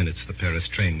 20 minutes, the Paris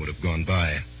train would have gone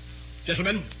by.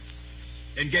 Gentlemen,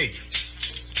 engage.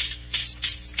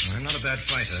 I'm not a bad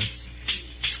fighter.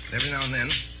 Every now and then,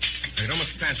 I could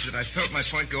almost fancy that I felt my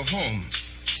point go home.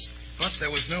 But there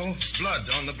was no blood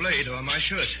on the blade or my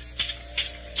shirt.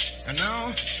 And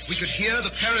now, we could hear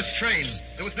the Paris train.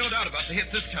 There was no doubt about the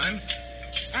hit this time.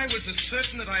 I was as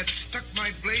certain that I had stuck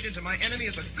my blade into my enemy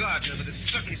as a gardener that has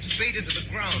stuck his spade into the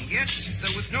ground. Yet,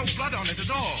 there was no blood on it at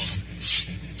all.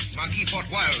 Marquis fought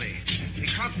wildly. He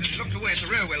constantly looked away at the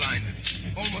railway line,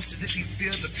 almost as if he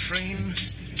feared the train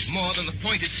more than the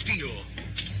pointed steel.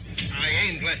 I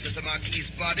aimed less at the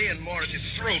Marquis's body and more at his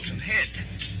throat and head.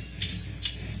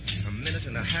 A minute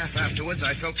and a half afterwards,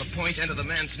 I felt the point enter the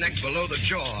man's neck below the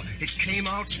jaw. It came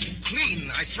out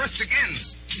clean. I thrust again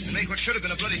and made what should have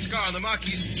been a bloody scar on the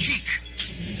Marquis's cheek.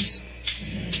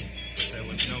 But there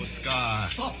was no scar.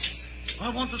 Stop. I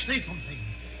want to say something.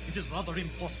 It is rather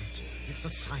important. It's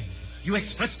a sign. You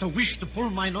expressed a wish to pull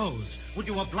my nose. Would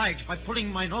you oblige by pulling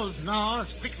my nose now as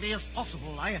quickly as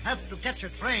possible? I have to catch a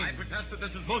train. I protest that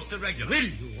this is most irregular. Will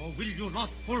you or will you not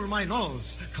pull my nose?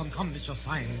 Come, Mr.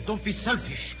 Syme. Don't be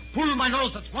selfish. Pull my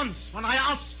nose at once when I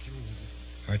ask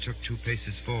you. I took 2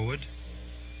 paces forward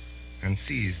and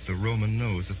seized the Roman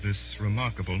nose of this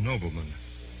remarkable nobleman.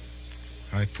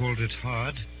 I pulled it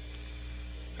hard,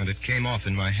 and it came off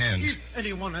in my hand. If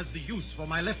anyone has the use for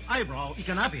my left eyebrow, he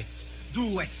can have it.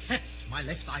 Do accept my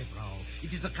left eyebrow.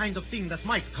 It is the kind of thing that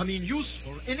might come in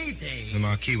useful any day. The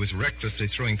Marquis was recklessly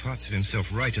throwing parts of himself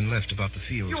right and left about the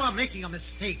field. You are making a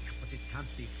mistake, but it can't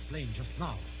be explained just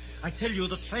now. I tell you,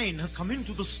 the train has come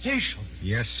into the station.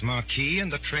 Yes, Marquis,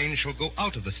 and the train shall go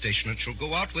out of the station and shall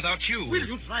go out without you. Will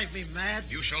you drive me mad?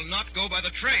 You shall not go by the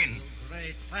train. You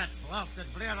great, fat, blasted,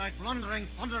 blear-eyed, blundering,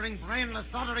 thundering, brainless,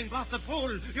 doddering, blasted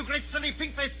fool. You great, silly,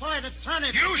 pink-faced, pie-headed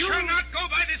turnip. You shall not go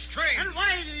by this train. And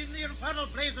why in the infernal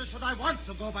blazes should I want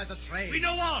to go by the train? We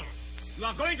know all. You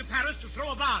are going to Paris to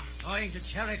throw a bomb. Going to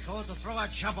Jericho to throw a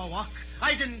Jabberwock.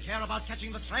 I didn't care about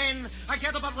catching the train. I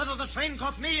cared about whether the train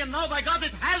caught me, and now, by God,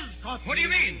 it has caught me. What do you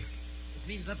mean? It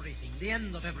means everything, the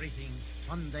end of everything.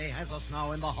 Sunday has us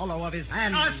now in the hollow of his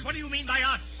hand. Us? What do you mean by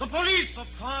us? The police, of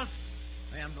course.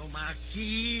 I am no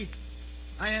Marquis.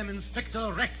 I am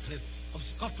Inspector Ratcliffe of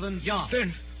Scotland Yard.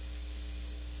 Then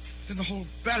the whole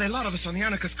bally lot of us on the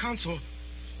anarchist council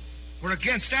were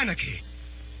against anarchy.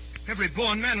 Every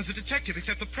born man is a detective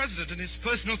except the president and his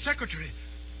personal secretary.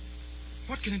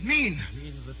 What can it mean? It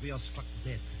means that we are struck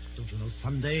dead. Don't you know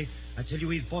Sunday? I tell you,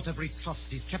 he's bought every trust.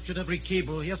 He's captured every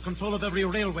cable. He has control of every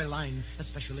railway line,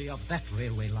 especially of that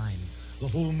railway line. The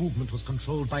whole movement was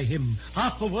controlled by him.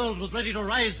 Half the world was ready to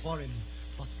rise for him.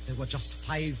 But there were just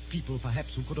 5 people, perhaps,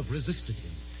 who could have resisted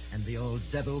him. And the old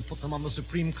devil put them on the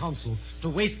Supreme Council to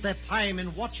waste their time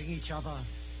in watching each other.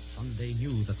 Sunday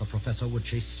knew that the professor would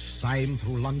chase Syme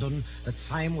through London, that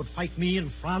Syme would fight me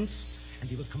in France, and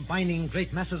he was combining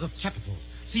great masses of capital,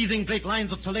 seizing great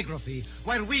lines of telegraphy,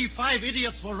 while we 5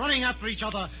 idiots were running after each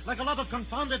other like a lot of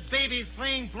confounded babies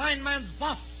playing blind man's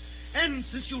buff. And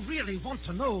since you really want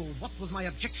to know what was my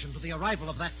objection to the arrival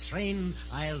of that train,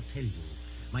 I'll tell you.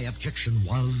 My objection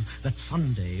was that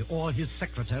Sunday or his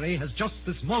secretary has just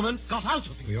this moment got out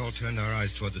of it. We all turned our eyes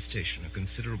toward the station. A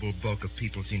considerable bulk of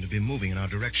people seemed to be moving in our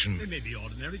direction. They may be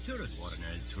ordinary tourists.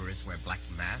 Ordinary tourists wear black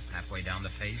masks halfway down the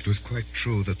face. It was quite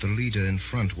true that the leader in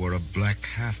front wore a black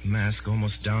half mask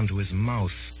almost down to his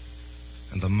mouth.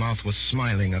 And the mouth was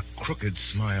smiling, a crooked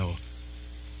smile,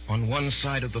 on one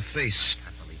side of the face. I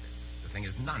can't believe it. The thing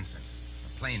is nonsense.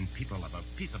 The plain people of a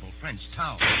peaceable French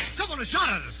town. Someone has shot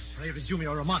at us. Pray resume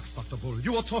your remarks, Dr. Bull.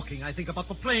 You were talking, I think, about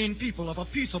the plain people of a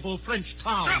peaceable French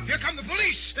town. Stop! Here come the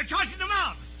police! They're charging them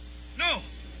out! No!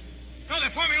 No,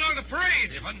 they're forming along the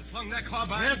parade! They've unslung their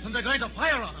carbines. Yes, and they're going to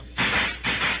fire on them.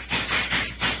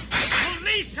 The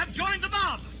police have joined the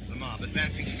mob! The mob,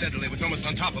 advancing steadily, was almost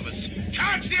on top of us.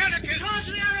 Charge the anarchists! Charge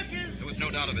the anarchists! There was no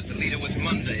doubt of it. The leader was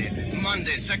Monday.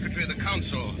 Monday, secretary of the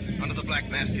council. Under the black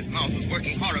mask, his mouth was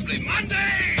working horribly.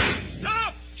 Monday!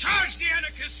 Stop! Charge the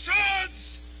anarchists! Swords!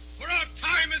 For our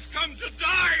time has come to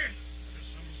die! There's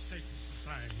some mistake, Mr.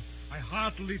 Syme. I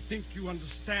heartily think you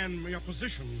understand your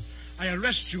position. I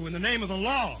arrest you in the name of the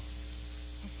law.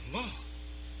 The law?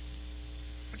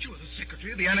 But you are the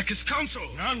secretary of the anarchist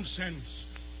council. Nonsense.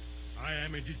 I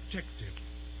am a detective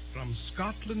from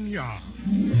Scotland Yard.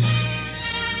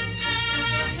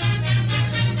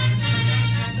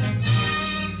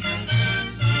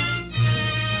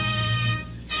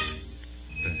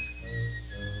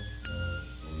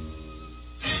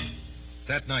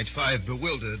 That night, 5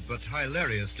 bewildered but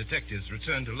hilarious detectives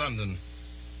returned to London.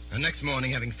 And next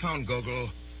morning, having found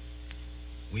Gogol,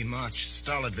 we marched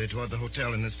stolidly toward the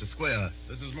hotel in Leicester Square.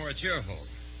 This is more cheerful.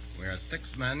 We're 6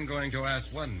 men going to ask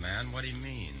one man what he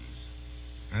means.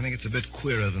 I think it's a bit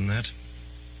queerer than that.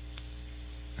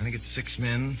 I think it's 6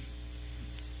 men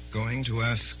going to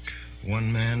ask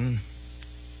one man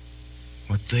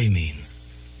what they mean.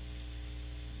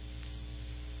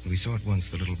 We saw at once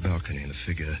the little balcony and a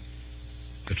figure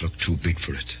that looked too big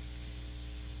for it.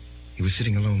 He was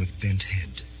sitting alone with bent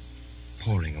head,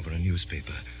 poring over a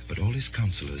newspaper, but all his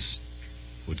counselors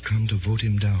would come to vote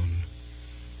him down,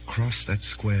 cross that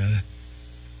square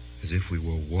as if we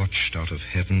were watched out of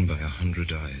heaven by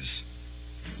 100 eyes.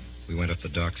 We went up the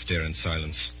dark stair in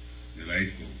silence.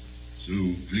 Delightful.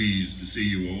 So pleased to see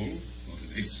you all. What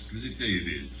an exquisite day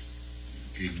it is.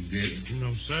 The king dead?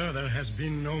 No, sir, there has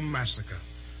been no massacre.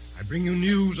 I bring you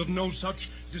news of no such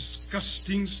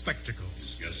disgusting spectacle.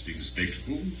 Disgusting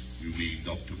spectacles? You mean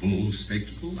Dr. Bull's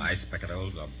spectacles? My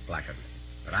spectacles are blackened,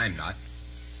 but I'm not.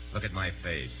 Look at my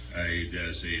face. I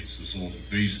dare say it's the sort of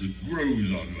face that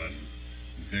grows on one.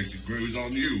 In fact, it grows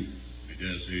on you. I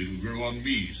dare say it'll grow on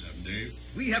me someday.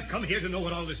 We have come here to know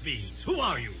what all this means. Who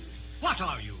are you? What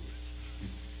are you?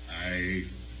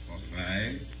 What am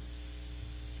I?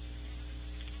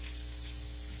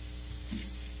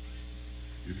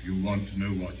 If you want to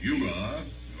know what you are,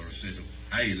 you're a set of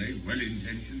highly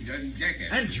well-intentioned young jackasses.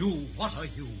 And you, what are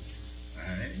you?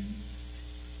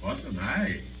 What am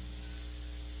I?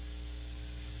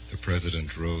 The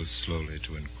president rose slowly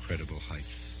to incredible heights,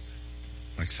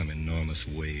 like some enormous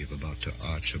wave about to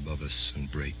arch above us and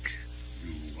break.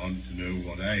 You want to know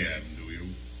what I am, do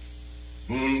you?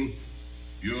 Bull,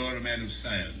 you're a man of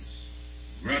science.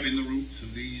 Grub in the roots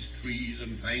of these trees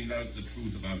and find out the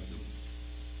truth about them.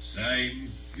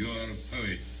 Syme, you're a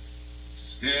poet.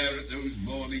 Stare at those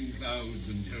morning clouds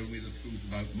and tell me the truth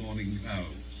about morning clouds.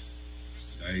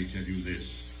 But I tell you this,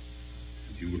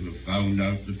 that you will have found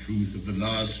out the truth of the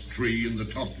last tree and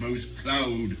the topmost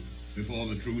cloud before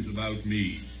the truth about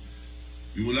me.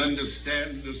 You will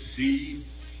understand the sea,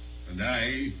 and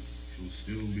I shall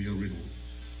still be a riddle.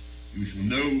 You shall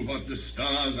know what the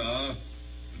stars are,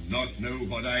 and not know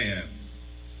what I am.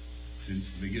 Since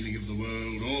the beginning of the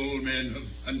world, all men have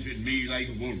hunted me like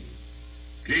a wolf.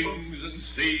 Kings and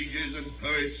sages and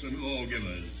poets and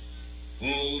lawgivers,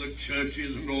 all the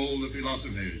churches and all the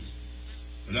philosophers.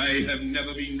 But I have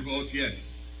never been caught yet,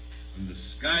 and the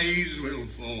skies will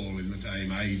fall in the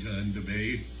time I turn to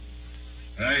bay.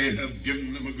 I have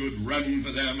given them a good run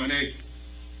for their money,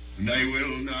 and I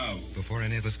will now. Before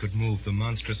any of us could move, the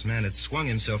monstrous man had swung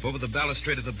himself over the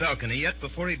balustrade of the balcony, yet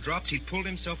before he dropped, he pulled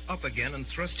himself up again and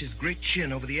thrust his great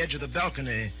chin over the edge of the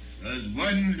balcony. There's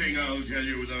one thing I'll tell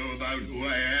you, though, about who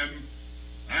I am.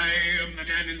 I am the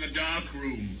man in the dark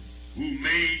room who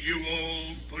made you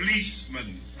all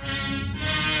policemen.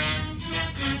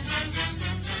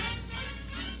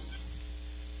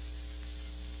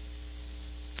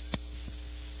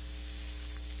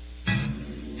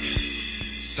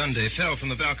 Sunday fell from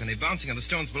the balcony, bouncing on the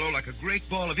stones below like a great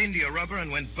ball of India rubber,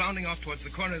 and went bounding off towards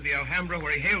the corner of the Alhambra,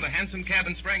 where he hailed a hansom cab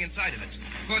and sprang inside of it.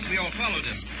 Of course, we all followed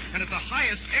him. And at the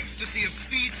highest ecstasy of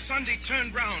speed, Sunday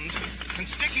turned round, and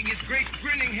sticking his great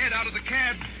grinning head out of the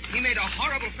cab, he made a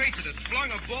horrible face at us,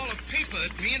 flung a ball of paper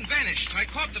at me, and vanished. I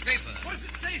caught the paper. What does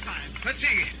it say, Simon? Let's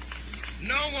see.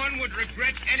 No one would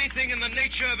regret anything in the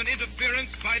nature of an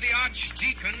interference by the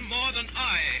Archdeacon more than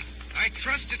I. I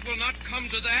trust it will not come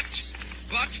to that.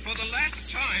 But for the last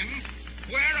time,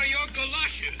 where are your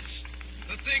galoshes?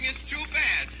 The thing is too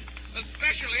bad,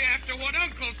 especially after what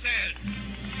Uncle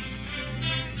said.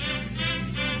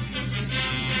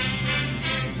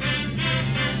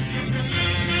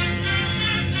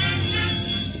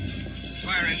 The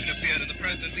fire engine appeared, and the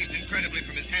president leaped incredibly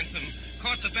from his hansom,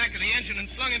 caught the back of the engine, and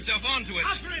flung himself onto it.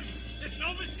 After him! There's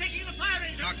no mistaking the fire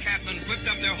engine! Our cabmen whipped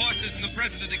up their horses, and the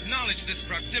president acknowledged this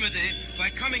proximity by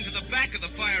coming to the back of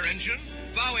the fire engine,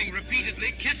 bowing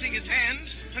repeatedly, kissing his hands,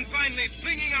 and finally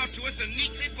flinging out to us a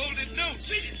neatly folded note.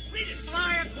 Read it! Read it!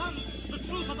 Fly at once! The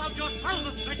truth about your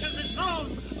thousand stretches is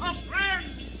known! A friend!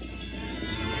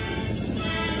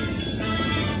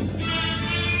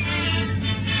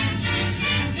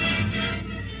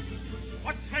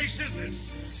 What place is this?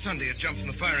 Sunday had jumped from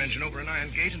the fire engine over an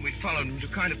iron gate, and we followed him to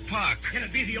a kind of park. Can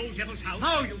it be the old devil's house?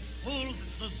 No, you fool.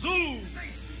 It's the zoo.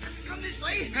 Come this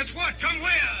way. That's what? Come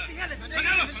where? The elephant. An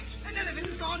elephant? An elephant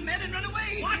has gone mad and run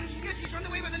away. What? Yes, he's run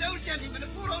away with an old gentleman, a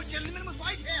poor old gentleman with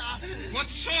white hair. What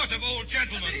sort of old A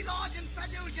gentleman? very large and fat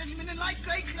old gentleman in light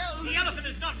grey clothes. The elephant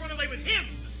has not run away with him.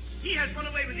 He has run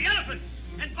away with the elephant.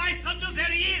 And by thunder, there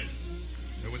he is.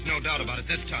 There was no doubt about it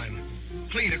this time.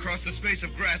 Clean across the space of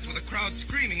grass with a crowd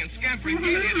screaming and scampering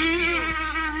gaily at his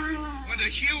heels went a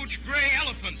huge gray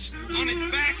elephant. On its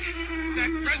back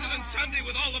sat President Sunday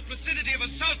with all the placidity of a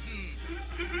sultan.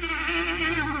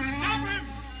 Stop him!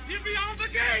 He's beyond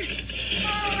the gate!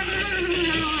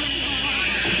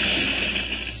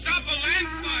 Stop a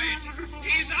landslide!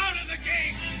 He's out of the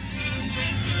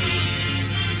gate!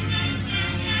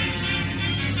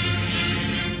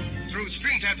 Through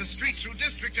street after street, through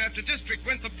district after district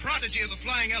went the prodigy of the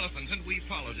flying elephant, and we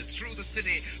followed it through the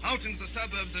city, out into the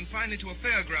suburbs, and finally to a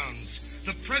fairgrounds.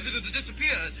 The president had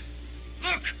disappeared.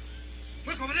 Look!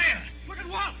 Look over there! Look at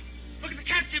what? Look at the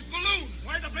captive balloon!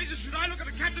 Why the blazes should I look at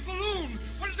a captive balloon?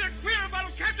 What is there queer about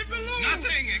a captive balloon?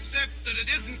 Nothing, except that it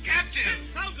isn't captive.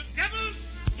 10,000 devils!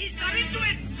 He's got into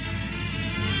it!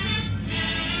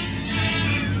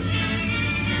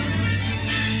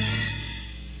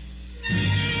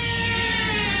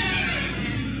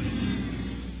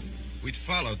 We'd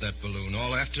followed that balloon.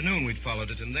 All afternoon we'd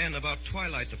followed it, and then, about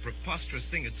twilight, the preposterous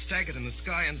thing had staggered in the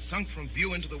sky and sunk from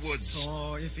view into the woods.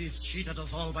 Oh, if he's cheated us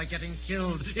all by getting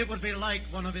killed, it would be like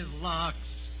one of his larks.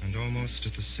 And almost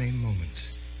at the same moment,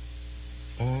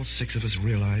 all six of us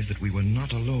realized that we were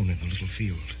not alone in the little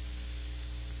field.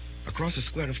 Across a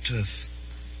square of turf,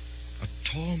 a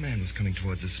tall man was coming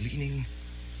towards us, leaning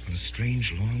on a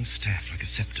strange long staff like a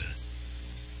scepter.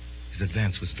 His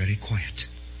advance was very quiet.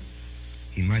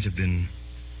 He might have been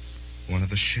one of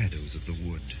the shadows of the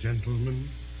wood. Gentlemen,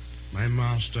 my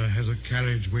master has a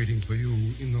carriage waiting for you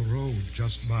in the road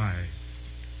just by.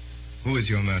 Who is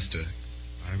your master?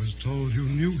 I was told you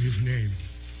knew his name.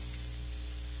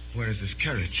 Where is this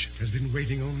carriage? Has been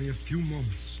waiting only a few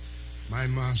moments. My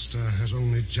master has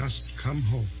only just come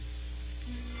home.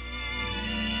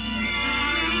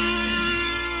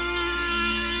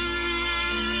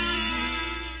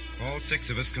 All six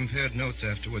of us compared notes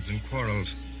afterwards and quarreled.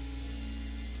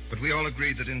 But we all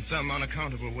agreed that in some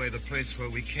unaccountable way the place where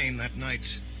we came that night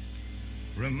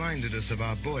reminded us of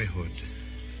our boyhood.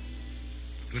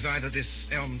 It was either this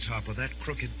elm top or that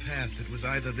crooked path. It was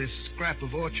either this scrap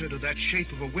of orchard or that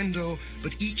shape of a window.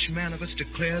 But each man of us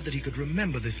declared that he could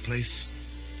remember this place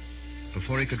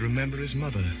before he could remember his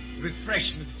mother.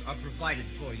 Refreshments are provided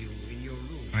for you in your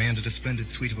room. I entered a splendid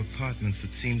suite of apartments that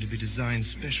seemed to be designed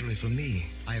specially for me.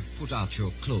 I have put out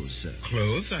your clothes, sir.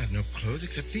 Clothes? I have no clothes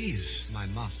except these. My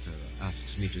master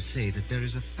asks me to say that there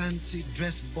is a fancy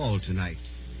dress ball tonight.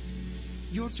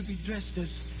 You're to be dressed as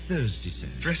Thursday, sir.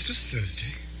 Dressed as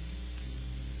Thursday?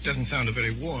 Doesn't sound a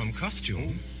very warm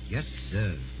costume. Oh, yes,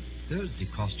 sir. The Thursday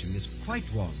costume is quite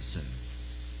warm, sir.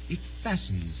 It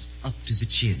fastens up to the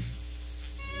chin.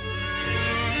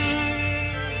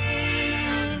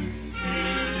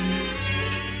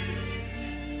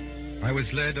 I was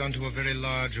led onto a very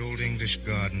large old English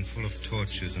garden full of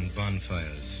torches and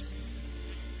bonfires,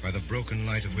 by the broken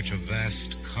light of which a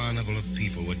vast carnival of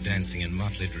people were dancing in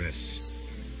motley dress.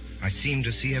 I seemed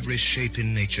to see every shape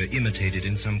in nature imitated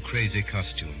in some crazy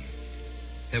costume.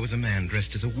 There was a man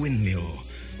dressed as a windmill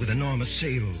with enormous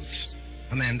sails,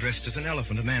 A man dressed as an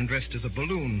elephant, a man dressed as a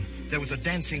balloon. There was a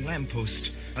dancing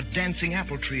lamppost, a dancing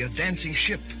apple tree, a dancing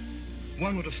ship.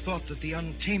 One would have thought that the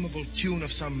untamable tune of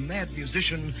some mad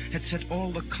musician had set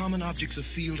all the common objects of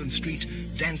field and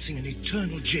street dancing an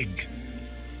eternal jig.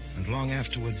 And long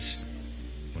afterwards,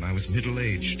 when I was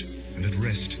middle-aged and at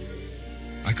rest,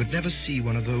 I could never see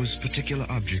one of those particular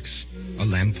objects, a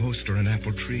lamppost or an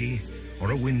apple tree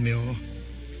or a windmill,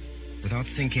 without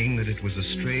thinking that it was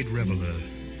a strayed reveler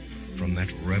from that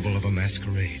revel of a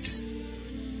masquerade.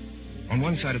 On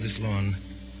one side of this lawn,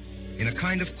 in a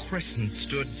kind of crescent,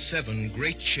 stood 7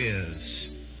 great chairs,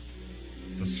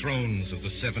 the thrones of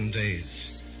the 7 days.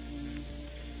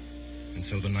 And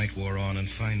so the night wore on, and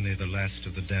finally the last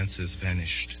of the dancers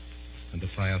vanished, and the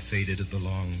fire faded as the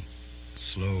long,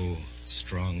 slow,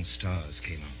 strong stars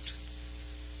came out.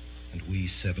 And we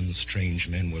 7 strange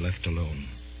men were left alone,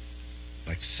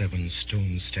 like 7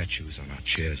 stone statues on our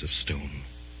chairs of stone.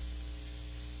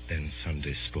 Then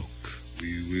Sunday spoke.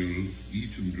 We will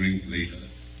eat and drink later.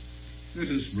 Let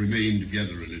us remain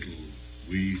together a little,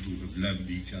 we who have loved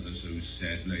each other so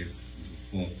sadly and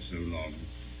have fought so long.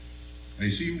 I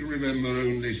seem to remember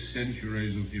only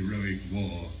centuries of heroic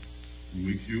war, in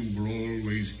which you were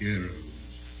always heroes,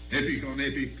 epic on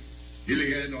epic,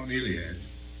 Iliad on Iliad,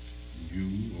 and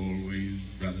you always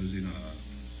brothers in arms.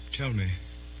 Tell me,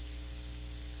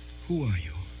 who are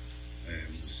you? I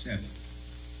am the Sabbath.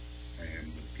 I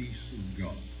am the peace of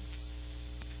God.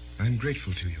 I'm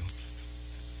grateful to you.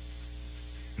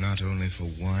 Not only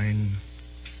for wine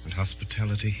and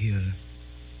hospitality here,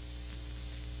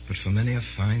 but for many a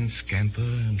fine scamper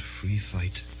and free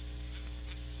fight.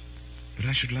 But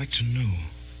I should like to know.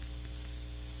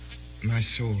 My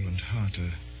soul and heart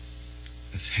are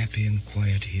as happy and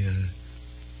quiet here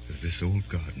as this old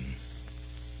garden.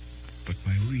 But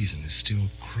my reason is still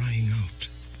crying out.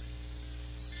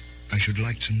 I should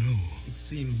like to know. It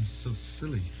seems so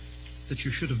silly that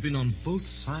you should have been on both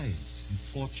sides and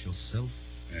fought yourself.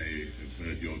 I have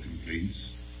heard your complaints,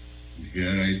 and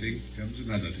here, I think, comes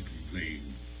another to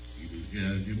complain. We will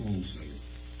hear him also.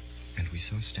 And we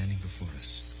saw standing before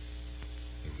us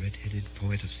the red-headed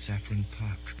poet of Saffron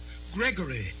Park.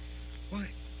 Gregory! Why,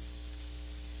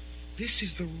 this is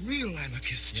the real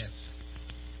anarchist. Yes,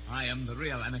 I am the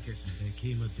real anarchist. There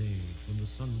came a day when the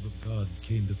sons of God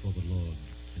came before the Lord,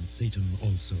 and Satan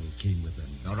also came with them.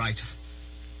 You're right.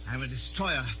 I'm a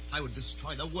destroyer. I would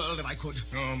destroy the world if I could.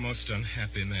 Oh, most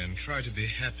unhappy man. Try to be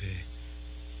happy.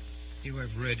 You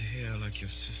have red hair like your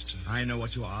sister. I know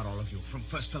what you are, all of you, from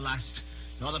first to last.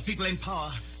 You're the people in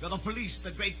power. You're the police,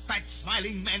 the great fat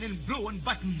smiling men in blue and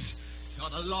buttons. You're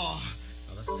the law.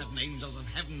 You're the 7 angels of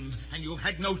heaven, and you've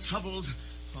had no troubles.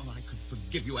 Oh, I could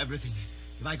forgive you everything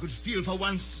if I could feel for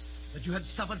once that you had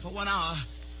suffered for 1 hour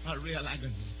a real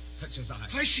agony, such as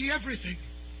I. I see everything.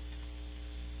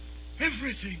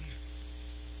 Everything.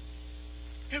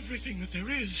 Everything that there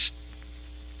is.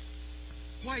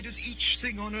 Why does each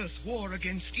thing on earth war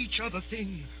against each other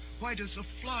thing? Why does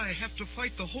a fly have to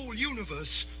fight the whole universe?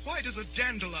 Why does a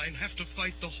dandelion have to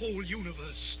fight the whole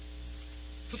universe?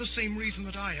 For the same reason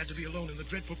that I had to be alone in the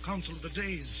dreadful council of the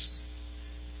days.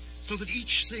 So that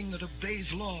each thing that obeys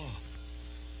law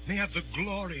may have the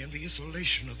glory and the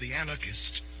isolation of the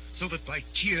anarchist. So that by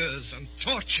tears and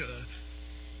torture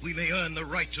we may earn the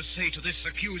right to say to this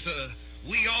accuser,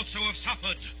 we also have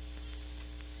suffered.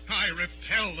 I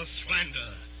repel the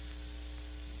slander.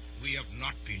 We have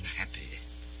not been happy.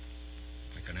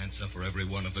 I can answer for every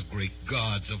one of the great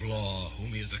gods of law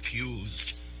whom he is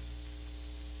accused.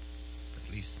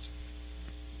 At least.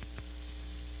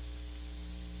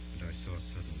 And I saw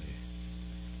suddenly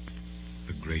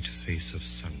the great face of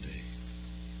Sunday.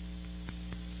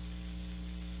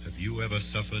 Have you ever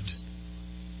suffered?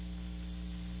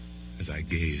 As I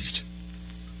gazed,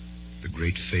 the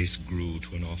great face grew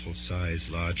to an awful size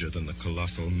larger than the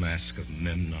colossal mask of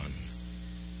Memnon,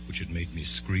 which had made me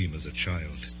scream as a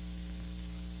child.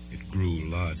 It grew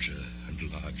larger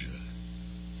and larger,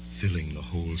 filling the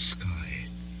whole sky.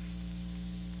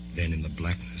 Then in the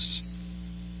blackness,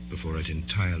 before it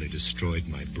entirely destroyed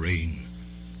my brain,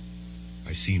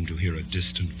 I seemed to hear a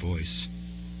distant voice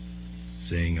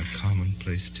saying a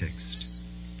commonplace text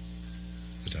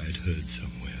that I had heard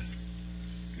somewhere.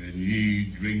 Can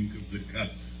ye drink of the cup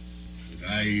that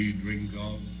I drink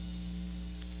of?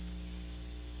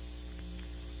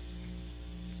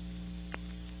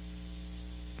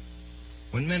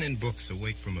 When men in books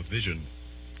awake from a vision,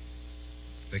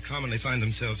 they commonly find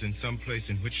themselves in some place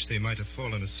in which they might have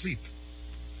fallen asleep.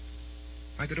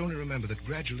 I could only remember that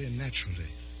gradually and naturally,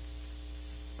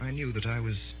 I knew that I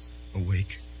was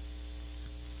awake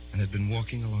and had been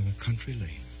walking along a country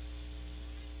lane.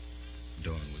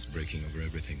 dawn was breaking over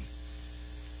everything,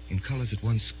 in colors at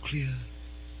once clear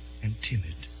and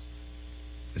timid,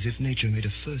 as if nature made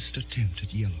a first attempt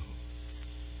at yellow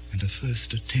and a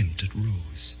first attempt at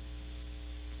rose.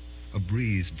 A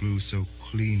breeze blew so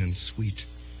clean and sweet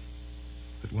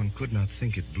that one could not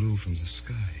think it blew from the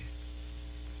sky.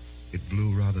 It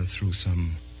blew rather through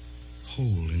some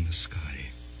hole in the sky.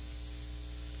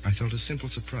 I felt a simple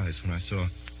surprise when I saw,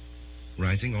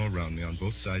 rising all round me on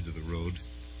both sides of the road,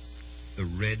 the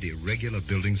red, irregular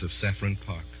buildings of Saffron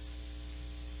Park.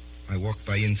 I walked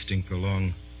by instinct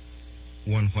along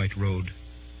one white road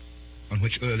on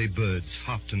which early birds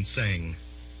hopped and sang,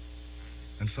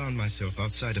 and found myself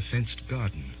outside a fenced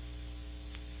garden.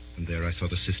 And there I saw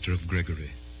the sister of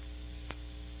Gregory,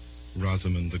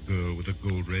 Rosamond, the girl with the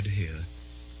gold-red hair,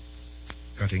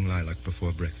 cutting lilac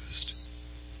before breakfast,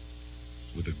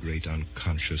 with the great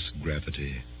unconscious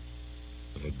gravity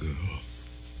of a girl.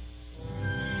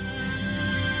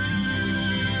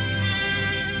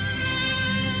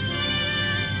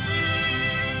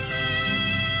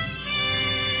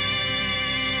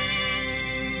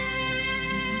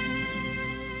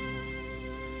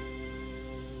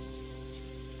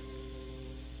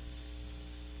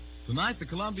 Tonight, the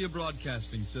Columbia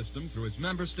Broadcasting System, through its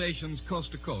member stations coast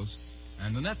to coast,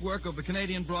 and the network of the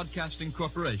Canadian Broadcasting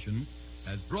Corporation,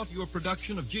 has brought you a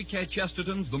production of G.K.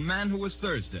 Chesterton's The Man Who Was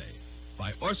Thursday,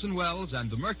 by Orson Welles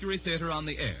and the Mercury Theater on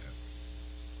the Air.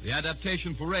 The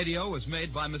adaptation for radio was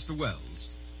made by Mr. Welles.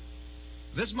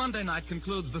 This Monday night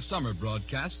concludes the summer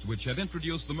broadcast, which have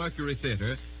introduced the Mercury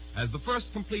Theater as the first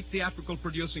complete theatrical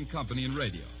producing company in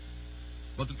radio.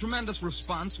 But the tremendous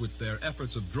response which their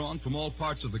efforts have drawn from all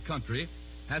parts of the country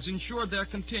has ensured their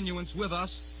continuance with us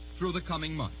through the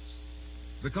coming months.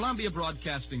 The Columbia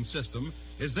Broadcasting System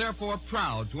is therefore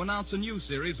proud to announce a new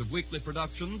series of weekly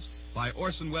productions by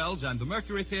Orson Welles and the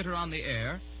Mercury Theater on the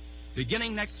Air,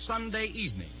 beginning next Sunday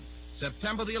evening,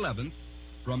 September the 11th,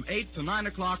 from 8 to 9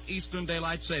 o'clock Eastern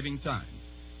Daylight Saving Time.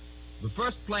 The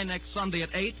first play next Sunday at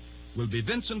 8 will be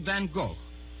Vincent van Gogh,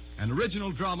 an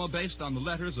original drama based on the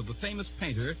letters of the famous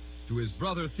painter to his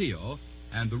brother Theo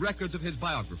and the records of his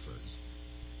biographers.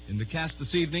 In the cast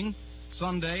this evening,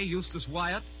 Sunday, Eustace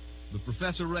Wyatt, the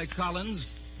Professor Ray Collins,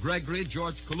 Gregory,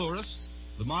 George Coulouris,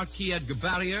 the Marquis Edgar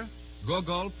Barrier,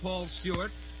 Gogol, Paul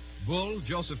Stewart, Bull,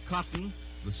 Joseph Cotton,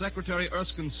 the Secretary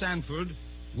Erskine Sanford,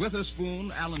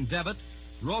 Witherspoon, Alan Devitt,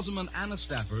 Rosamond Anna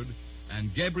Stafford,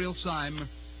 and Gabriel Syme,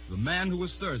 The Man Who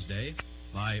Was Thursday,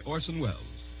 by Orson Welles.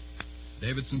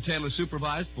 Davidson Taylor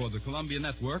supervised for the Columbia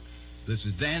Network. This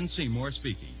is Dan Seymour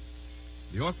speaking.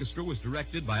 The orchestra was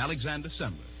directed by Alexander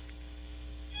Semmler.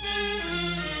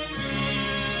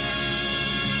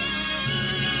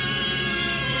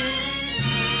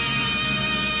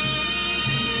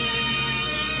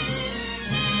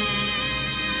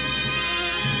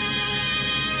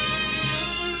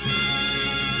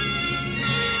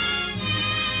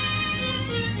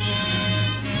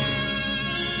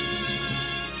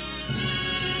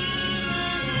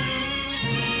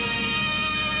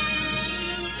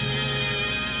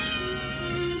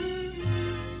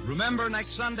 Remember,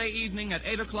 next Sunday evening at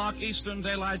 8 o'clock Eastern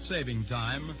Daylight Saving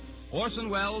Time, Orson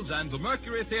Welles and the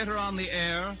Mercury Theater on the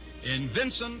Air in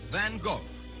Vincent van Gogh.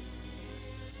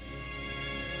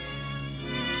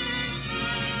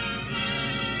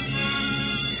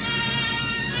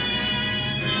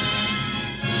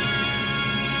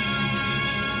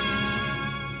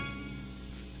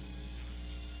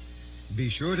 Be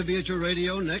sure to be at your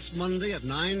radio next Monday at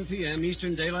 9 p.m.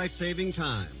 Eastern Daylight Saving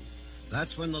Time.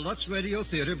 That's when the Lux Radio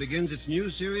Theater begins its new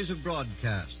series of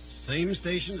broadcasts, same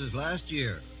stations as last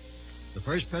year. The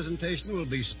first presentation will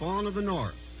be Spawn of the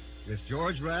North, with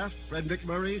George Raft, Fred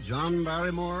McMurray, John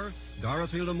Barrymore,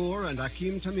 Dorothy Lamour, and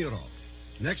Akim Tamirov.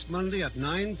 Next Monday at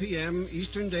 9 p.m.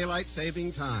 Eastern Daylight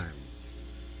Saving Time.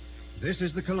 This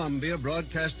is the Columbia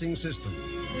Broadcasting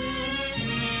System.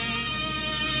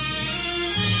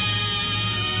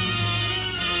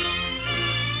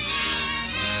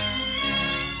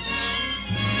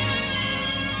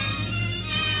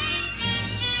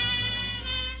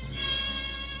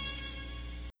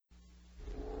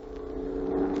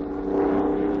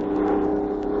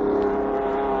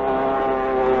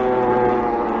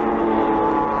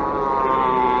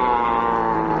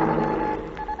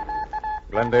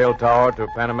 Glendale Tower to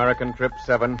Pan American Trip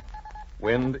 7.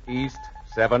 Wind east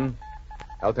 7.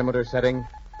 Altimeter setting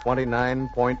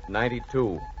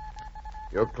 29.92.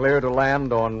 You're clear to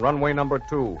land on runway number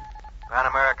 2. Pan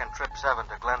American Trip 7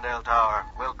 to Glendale Tower.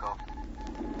 Wilco.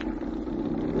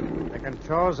 The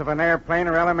controls of an airplane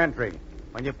are elementary.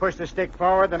 When you push the stick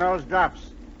forward, the nose drops.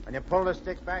 When you pull the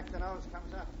stick back, the nose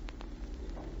comes up.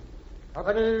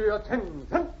 Company, attention.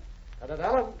 Cadet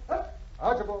Allen,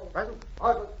 Archibald, present.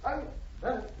 Archibald,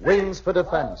 Wings for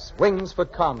defense, wings for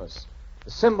commerce.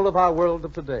 The symbol of our world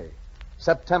of today.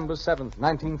 September 7th,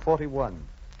 1941.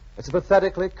 It's a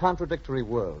pathetically contradictory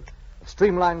world of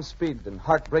streamlined speed and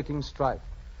heartbreaking strife,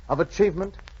 of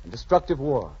achievement and destructive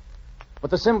war. But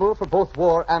the symbol for both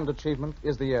war and achievement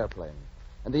is the airplane.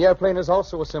 And the airplane is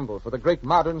also a symbol for the great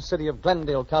modern city of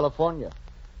Glendale, California,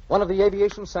 one of the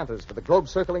aviation centers for the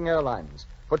globe-circling airlines,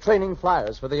 for training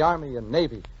flyers for the Army and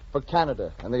Navy, for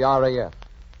Canada and the RAF.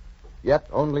 Yet,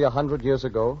 only 100 years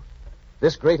ago,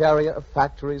 this great area of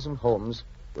factories and homes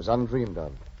was undreamed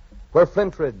of. Where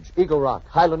Flint Ridge, Eagle Rock,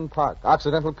 Highland Park,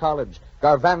 Occidental College,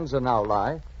 Garvanza now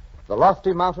lie, the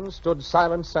lofty mountains stood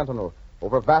silent sentinel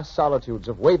over vast solitudes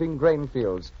of waving grain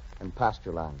fields and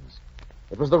pasture lands.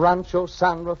 It was the Rancho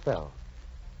San Rafael.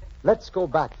 Let's go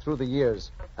back through the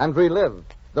years and relive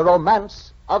the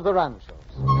romance of the ranchos.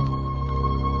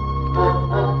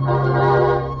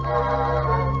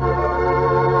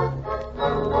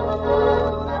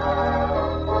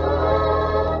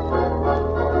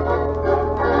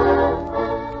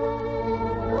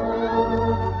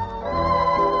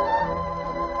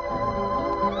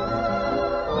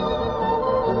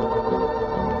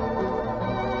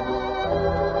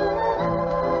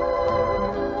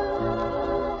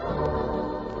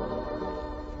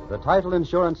 The Title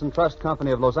Insurance and Trust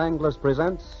Company of Los Angeles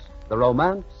presents The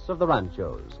Romance of the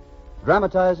Ranchos,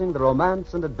 dramatizing the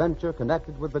romance and adventure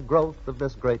connected with the growth of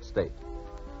this great state.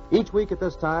 Each week at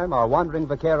this time, our wandering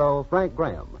vaquero, Frank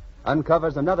Graham,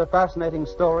 uncovers another fascinating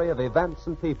story of events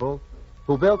and people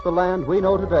who built the land we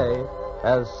know today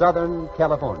as Southern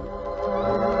California.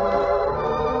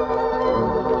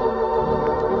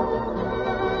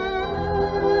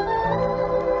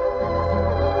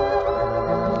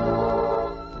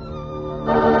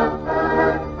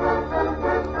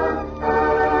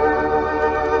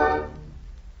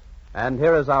 And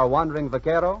here is our wandering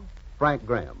vaquero, Frank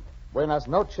Graham. Buenas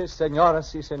noches,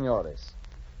 señoras y señores.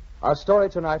 Our story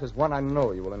tonight is one I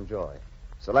know you will enjoy,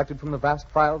 selected from the vast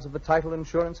files of the Title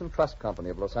Insurance and Trust Company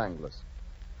of Los Angeles.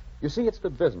 You see, it's the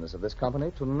business of this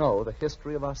company to know the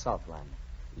history of our Southland.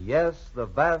 Yes, the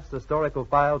vast historical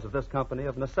files of this company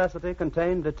of necessity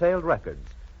contain detailed records,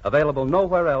 available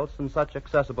nowhere else in such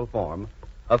accessible form,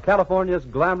 of California's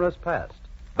glamorous past,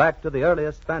 back to the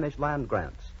earliest Spanish land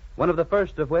grants, one of the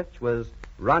first of which was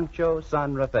Rancho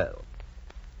San Rafael.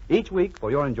 Each week, for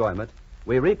your enjoyment,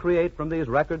 we recreate from these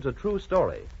records a true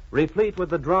story, replete with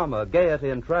the drama, gaiety,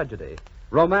 and tragedy,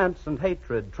 romance and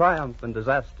hatred, triumph and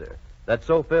disaster, that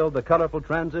so filled the colorful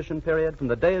transition period from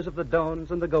the days of the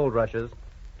Dones and the gold rushes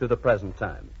to the present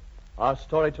time. Our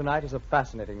story tonight is a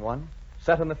fascinating one,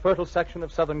 set in the fertile section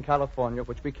of Southern California,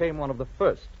 which became one of the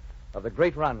first of the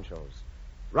great ranchos,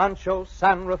 Rancho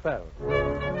San Rafael.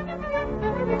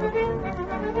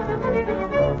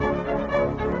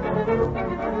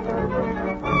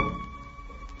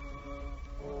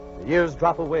 The years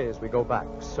drop away as we go back,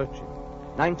 searching.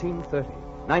 1930,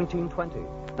 1920,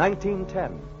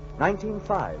 1910,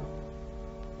 1905.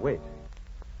 Wait.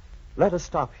 Let us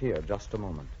stop here just a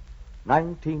moment.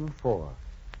 1904.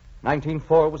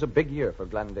 1904 was a big year for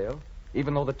Glendale,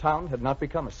 even though the town had not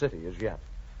become a city as yet.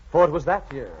 For it was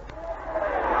that year.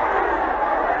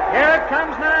 Here it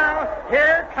comes now.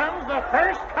 Here comes the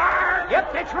first car.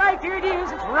 Yep, that's right. Here it is.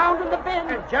 It's rounding the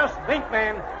bend. And just think,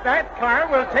 man, that car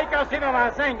will take us into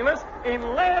Los Angeles in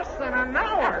less than an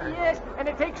hour. Yes, and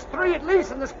it takes 3 at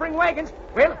least in the spring wagons.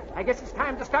 Well, I guess it's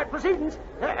time to start proceedings.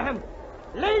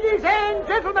 Ladies and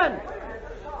gentlemen.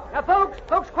 Now,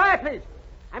 folks, quiet, please.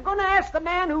 I'm going to ask the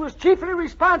man who is chiefly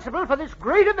responsible for this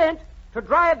great event to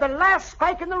drive the last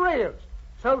spike in the rails.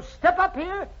 So step up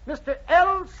here, Mr.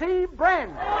 L.C.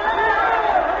 Brand.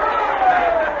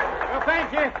 Well,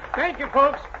 thank you,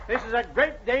 folks. This is a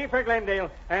great day for Glendale,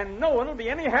 and no one will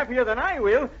be any happier than I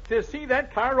will to see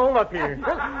that car roll up here.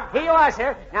 Here you are,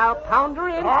 sir. Now, pound her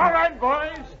in. All right,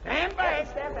 boys. Stand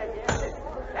back. That's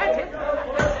it.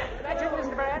 That's it,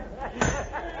 Mr. Brand.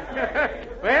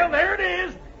 Well, there it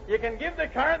is. You can give the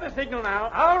car the signal now.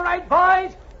 All right,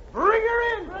 boys. Bring her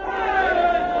in.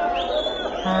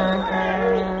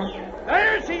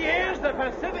 There she is. The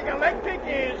Pacific Electric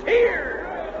is here.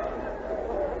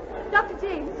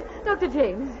 Dr.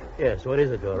 James. Yes, what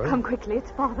is it, Dora? Come quickly.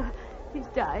 It's Father. He's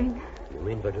dying. You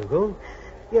mean Verdugo?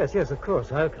 Yes, of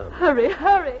course. I'll come. Hurry.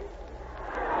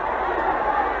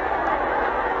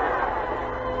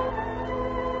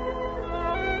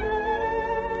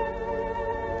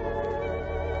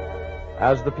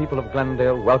 As the people of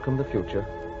Glendale welcomed the future,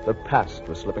 the past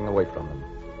was slipping away from them.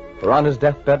 For on his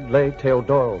deathbed lay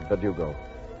Teodoro Verdugo,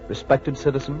 respected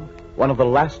citizen, one of the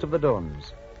last of the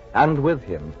Dons. And with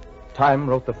him, time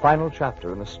wrote the final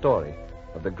chapter in the story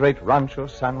of the great Rancho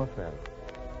San Rafael.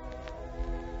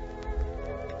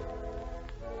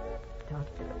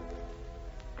 Doctor,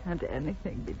 can't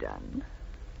anything be done?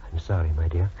 I'm sorry, my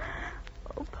dear.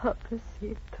 Oh,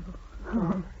 Papacito.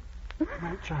 Oh,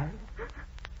 my child,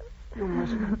 you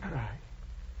must not cry.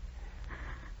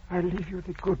 I leave you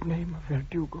the good name of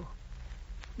Verdugo.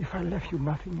 If I left you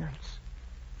nothing else,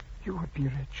 you would be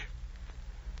rich.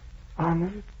 Honor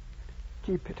it,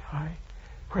 keep it high,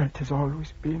 where it has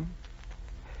always been.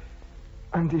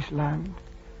 And this land,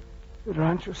 the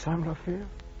Rancho San Rafael,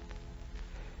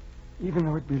 even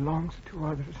though it belongs to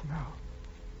others now,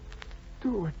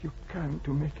 do what you can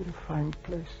to make it a fine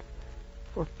place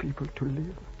for people to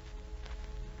live.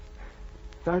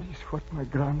 That is what my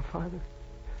grandfather,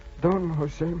 Don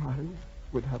Jose Maria,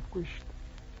 would have wished.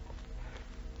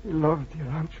 He loved the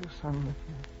Rancho San Rafael,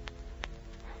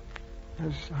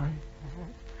 as I...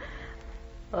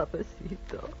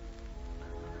 Papacito.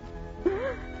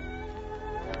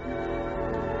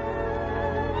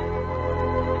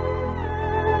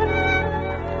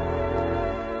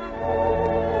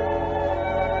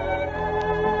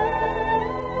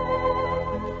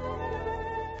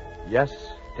 Yes,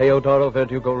 Teodoro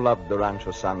Verdugo loved the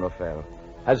Rancho San Rafael,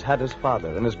 as had his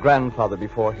father and his grandfather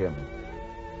before him.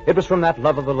 It was from that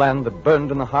love of the land that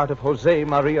burned in the heart of Jose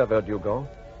Maria Verdugo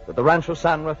that the Rancho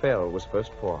San Rafael was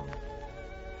first formed.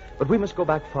 But we must go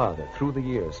back farther through the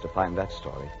years to find that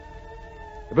story.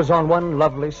 It was on one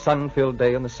lovely sun-filled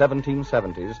day in the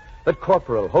 1770s that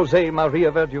Corporal Jose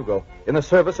Maria Verdugo, in the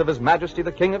service of His Majesty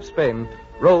the King of Spain,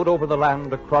 rode over the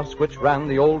land across which ran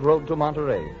the old road to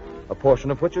Monterrey, a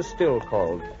portion of which is still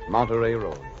called Monterrey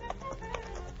Road.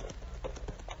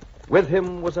 With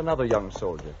him was another young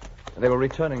soldier, and they were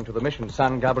returning to the mission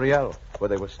San Gabriel, where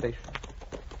they were stationed.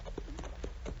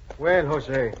 Well,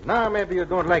 Jose, now maybe you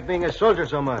don't like being a soldier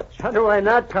so much. How do I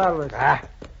not, Carlos?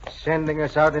 Sending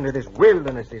us out into this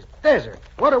wilderness, this desert.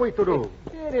 What are we to do?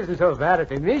 It isn't so bad at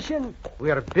the mission. We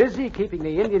are busy keeping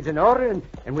the Indians in order,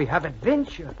 and we have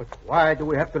adventure. But why do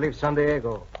we have to leave San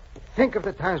Diego? Think of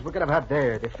the times we could have had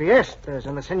there, the fiestas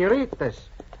and the senoritas.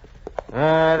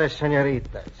 The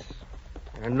senoritas.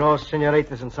 And no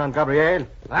senoritas in San Gabriel.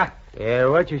 Yeah,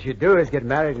 what you should do is get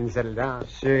married and settle down.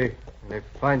 See, a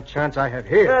fine chance I have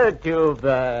here. Too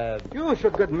bad. You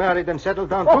should get married and settle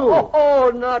down, too.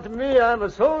 Oh, not me. I'm a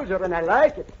soldier, and I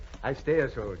like it. I stay a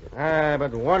soldier.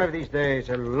 But one of these days,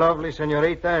 a lovely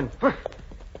senorita, and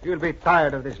you'll be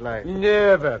tired of this life.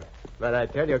 Never. But I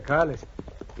tell you, Carlos,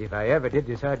 if I ever did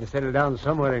decide to settle down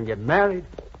somewhere and get married,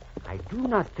 I do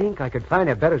not think I could find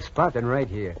a better spot than right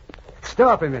here.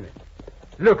 Stop a minute.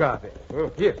 Look out there.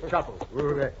 Here, Chapo.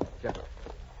 Chapo.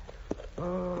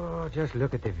 Oh, just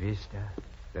look at the vista.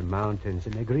 The mountains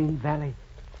and the green valley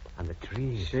and the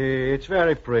trees. See, it's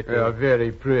very pretty. Yeah,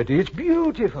 very pretty. It's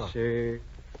beautiful. See.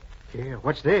 Here,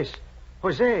 what's this?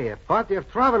 Jose, a party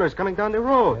of travelers coming down the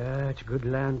road. Yeah, it's good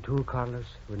land, too, Carlos.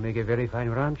 Would make a very fine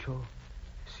rancho.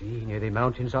 See, near the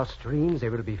mountains are streams.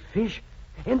 There will be fish.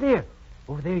 And there,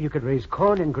 over there, you could raise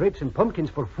corn and grapes and pumpkins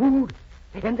for food.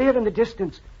 And there in the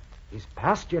distance is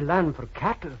pasture land for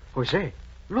cattle. Jose,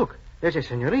 look, there's a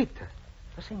senorita.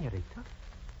 A senorita?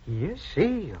 Yes?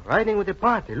 See, riding with the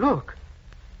party, look.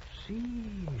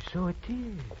 See, so it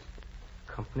is.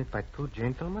 Accompanied by two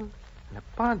gentlemen and a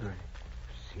padre.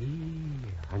 See,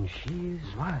 and she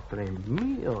is... Madre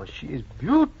mia, she is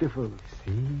beautiful.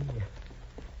 See.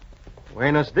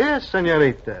 Buenos dias,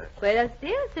 senorita. Buenos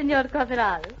dias, Senor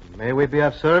Corporal. May we be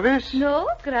of service? No,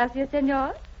 gracias,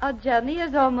 senor. Our journey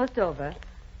is almost over.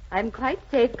 I'm quite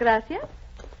safe, gracias.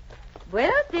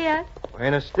 Buenos dias.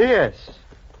 Buenos dias.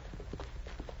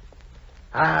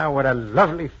 What a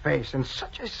lovely face, and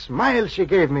such a smile she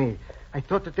gave me. I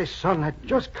thought that the sun had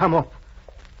just come up.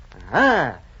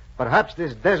 Perhaps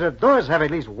this desert does have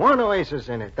at least one oasis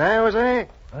in it, Jose?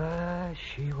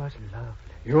 She was lovely.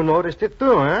 You noticed it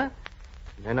too, huh?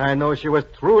 Then I know she was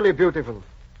truly beautiful.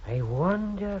 I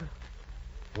wonder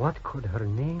what could her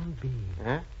name be?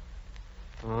 Huh?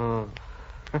 Oh.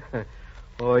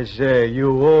 Jose,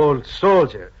 you old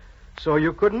soldier. So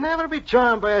you could never be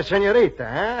charmed by a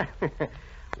senorita, huh?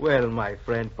 Well, my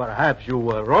friend, perhaps you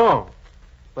were wrong.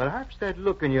 Perhaps that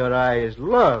look in your eye is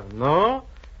love, no?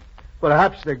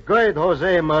 Perhaps the great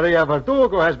Jose Maria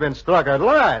Verdugo has been struck at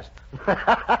last.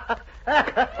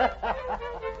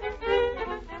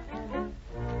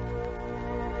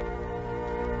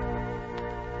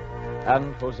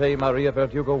 And Jose Maria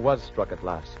Verdugo was struck at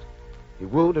last. He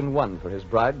wooed and won for his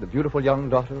bride the beautiful young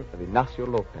daughter of Ignacio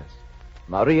Lopez,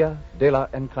 Maria de la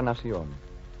Encarnacion.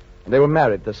 And they were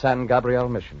married at the San Gabriel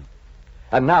Mission.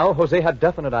 And now Jose had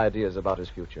definite ideas about his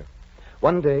future.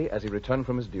 One day, as he returned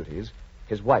from his duties,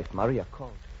 his wife, Maria,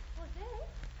 called.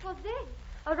 Jose,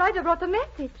 a rider brought a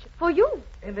message for you.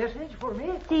 A message for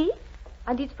me? See?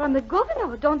 And it's from the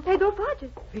governor, Don Pedro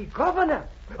Pages. The governor?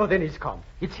 Oh, then it's come.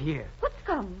 It's here. What's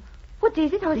come? What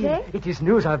is it, Jose? It is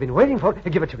news I've been waiting for.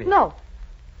 Give it to me. No.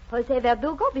 Jose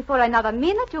Verdugo, before another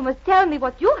minute, you must tell me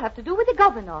what you have to do with the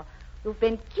governor. You've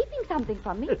been keeping something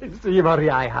from me. See,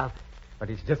 Maria, I have. But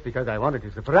it's just because I wanted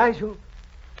to surprise you.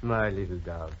 My little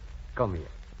dog. Come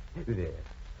here. There.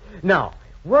 Now,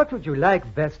 what would you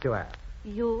like best to have?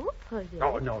 You, Jose?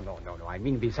 Oh, no. I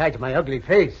mean, besides my ugly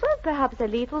face. Well, perhaps a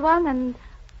little one and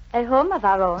a home of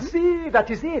our own. See,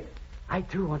 that is it. I,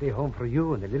 too, want a home for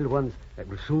you and the little ones that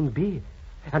will soon be.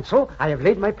 And so I have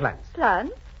laid my plans.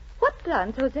 Plans? What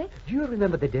plans, Jose? Do you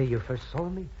remember the day you first saw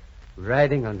me?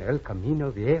 Riding on El Camino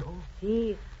Viejo?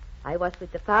 Si. I was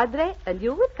with the padre and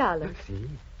you with Carlos. See.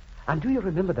 And do you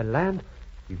remember the land,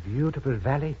 the beautiful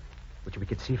valley, which we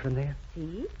could see from there?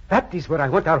 See? That is where I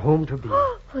want our home to be.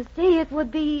 Oh, Jose, it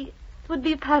would be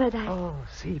paradise. Oh,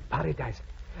 see, paradise.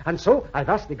 And so I've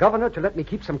asked the governor to let me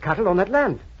keep some cattle on that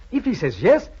land. If he says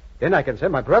yes, then I can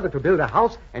send my brother to build a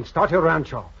house and start a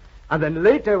rancho. And then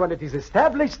later, when it is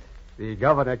established, the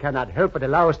governor cannot help but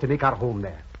allow us to make our home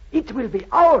there. It will be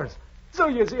ours. So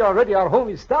you see, already our home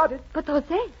is started. But,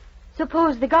 Jose,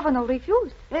 suppose the governor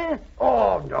refused.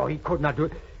 Oh, no, he could not do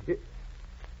it.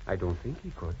 I don't think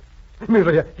he could.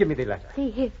 Maria, give me the letter.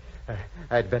 See, here.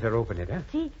 I'd better open it, huh?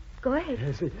 See, go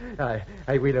ahead. See,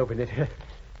 I will open it.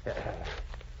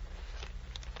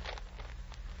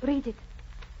 Read it.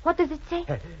 What does it say?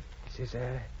 It says,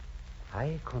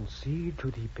 I concede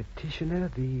to the petitioner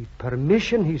the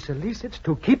permission he solicits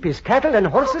to keep his cattle and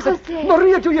horses. Oh, Jose.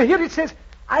 Maria, do you hear? It says,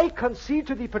 I concede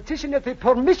to the petitioner the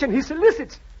permission he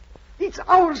solicits. It's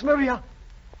ours, Maria.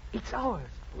 It's ours.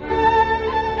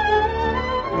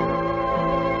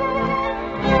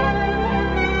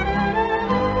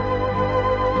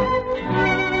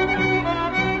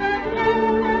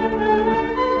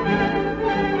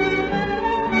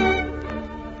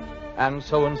 And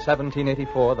so in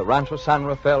 1784, the Rancho San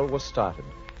Rafael was started,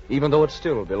 even though it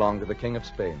still belonged to the King of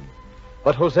Spain.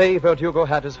 But Jose Verdugo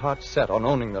had his heart set on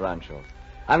owning the rancho.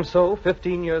 And so,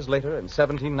 15 years later, in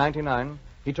 1799,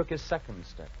 he took his second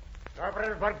step.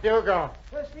 Corporal Verdugo.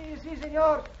 Si,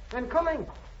 senor. I'm coming.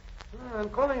 I'm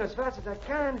coming as fast as I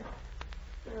can.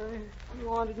 You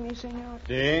wanted me, senor?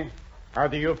 Si. How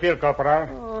do you feel, Corporal?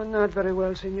 Oh, not very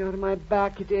well, senor. My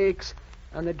back, it aches.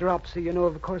 And the dropsy, you know,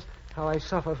 of course, how I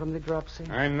suffer from the dropsy.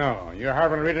 I know. You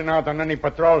haven't ridden out on any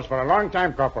patrols for a long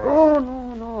time, Corporal. Oh,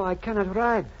 no. I cannot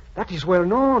ride. That is well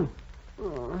known.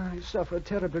 Oh, I suffer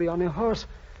terribly on a horse.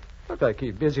 But I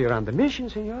keep busy around the mission,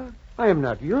 senor. I am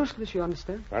not useless, you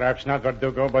understand? Perhaps not,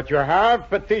 Verdugo, but you have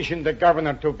petitioned the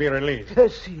governor to be released.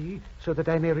 See, so that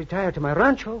I may retire to my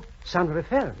rancho, San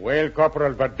Rafael. Well,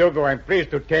 Corporal Verdugo, I'm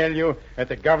pleased to tell you that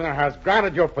the governor has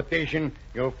granted your petition.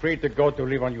 You're free to go to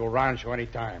live on your rancho any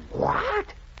time.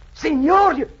 What?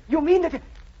 Senor, you mean that...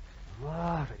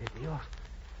 Madre de Dios.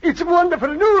 It's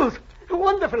wonderful news.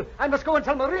 Wonderful. I must go and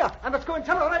tell Maria. I must go and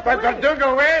tell her right away. But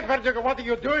Verdugo, wait, Verdugo, what are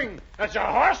you doing? That's a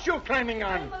horse you're climbing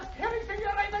on. I must hurry, senor,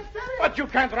 I must hurry. But you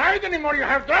can't ride anymore. You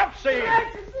have dropsy.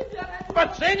 Yes, senor.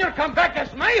 But, senor, come back.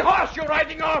 That's my horse you're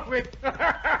riding off with.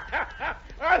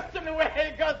 Hasta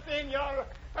luego, senor.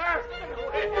 Hasta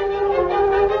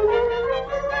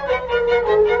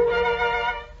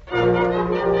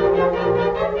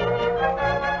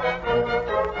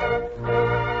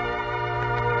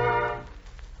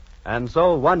And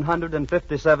so,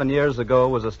 157 years ago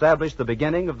was established the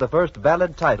beginning of the first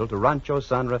valid title to Rancho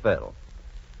San Rafael.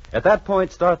 At that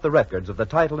point start the records of the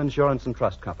Title Insurance and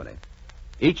Trust Company.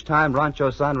 Each time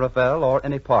Rancho San Rafael or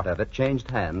any part of it changed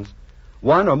hands,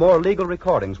 one or more legal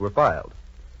recordings were filed.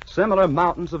 Similar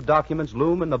mountains of documents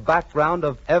loom in the background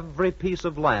of every piece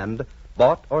of land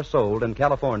bought or sold in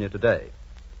California today.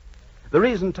 The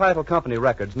reason title company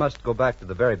records must go back to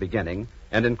the very beginning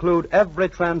and include every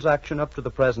transaction up to the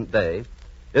present day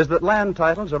is that land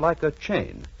titles are like a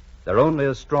chain. They're only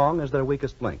as strong as their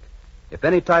weakest link. If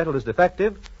any title is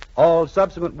defective, all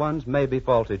subsequent ones may be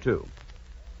faulty too.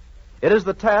 It is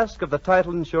the task of the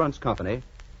Title Insurance Company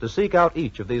to seek out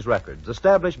each of these records,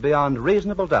 establish beyond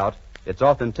reasonable doubt its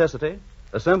authenticity,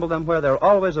 assemble them where they're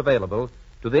always available,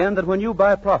 to the end that when you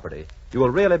buy property, you will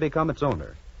really become its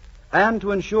owner, and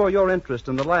to ensure your interest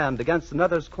in the land against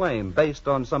another's claim based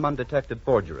on some undetected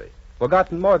forgery,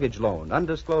 forgotten mortgage loan,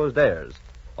 undisclosed heirs,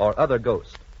 or other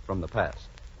ghost from the past.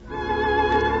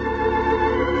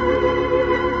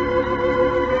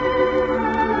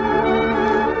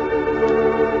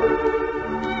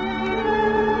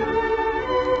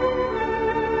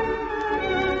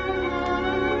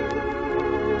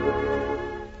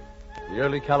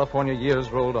 California years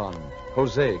rolled on,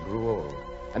 Jose grew old,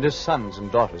 and his sons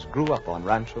and daughters grew up on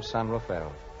Rancho San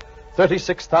Rafael.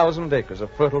 36,000 acres of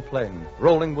fertile plain,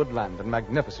 rolling woodland, and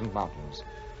magnificent mountains.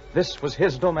 This was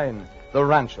his domain, the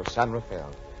Rancho San Rafael.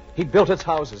 He built its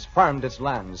houses, farmed its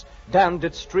lands, dammed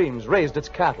its streams, raised its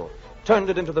cattle, turned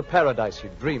it into the paradise he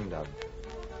dreamed of.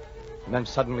 And then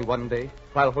suddenly one day,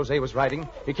 while Jose was riding,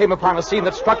 he came upon a scene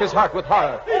that struck his heart with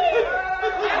horror.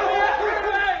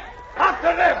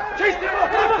 After them! Chase them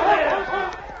off!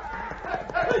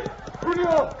 After them!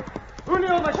 Julio!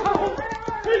 Julio, my son!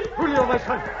 Julio, my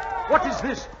son! What is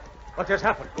this? What has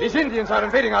happened? These Indians are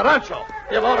invading our rancho.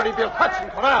 They have already built huts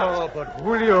and corrals. Oh, but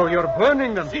Julio, you're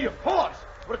burning them. See, of course.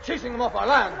 We're chasing them off our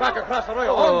land, back across the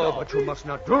Rio Oh, Hondo. but you must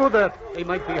not do that. They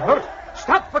might be hurt.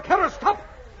 Stop, vaquero, stop!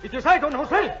 It is I, Don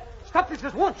Jose. Stop this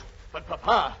at once. But,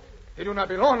 Papa, they do not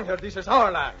belong here. This is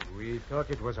our land. We thought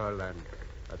it was our land.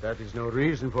 But that is no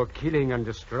reason for killing and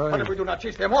destroying. But if we do not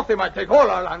chase them off, they might take all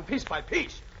our land piece by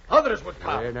piece. Others would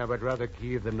come. Then I would rather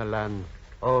give them the land,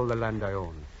 all the land I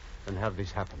own, than have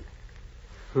this happen.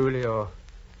 Julio,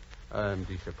 I am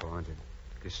disappointed,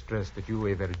 distressed that you,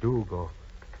 a Verdugo,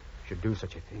 should do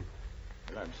such a thing.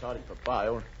 Well, I'm sorry,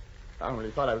 Papa. I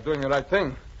only thought I was doing the right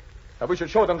thing. That we should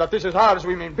show them that this is ours,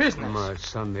 we mean business. My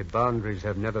son, the boundaries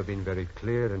have never been very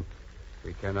clear, and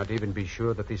we cannot even be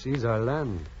sure that this is our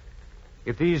land.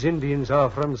 If these Indians are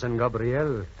from San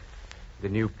Gabriel, the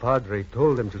new padre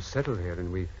told them to settle here,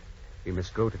 and we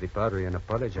must go to the padre and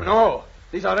apologize. No,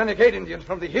 these are renegade Indians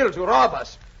from the hills who rob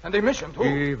us, and they mission too.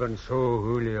 Even so,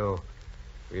 Julio,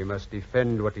 we must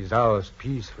defend what is ours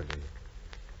peacefully.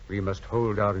 We must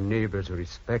hold our neighbor's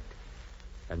respect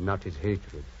and not his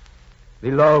hatred.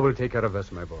 The law will take care of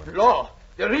us, my boy. Law?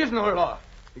 There is no law,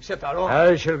 except our own.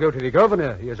 I shall go to the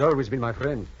governor. He has always been my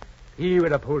friend. He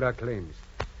will uphold our claims.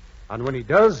 And when he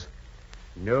does,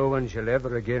 no one shall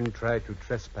ever again try to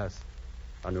trespass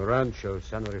on Rancho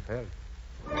San Rafael.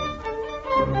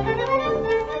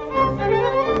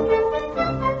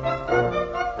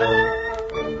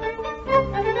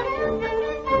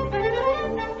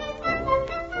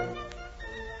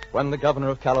 When the governor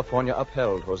of California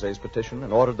upheld Jose's petition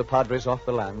and ordered the padres off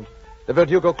the land, the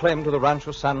Verdugo claim to the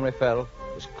Rancho San Rafael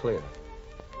was clear.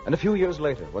 And a few years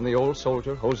later, when the old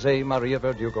soldier, Jose Maria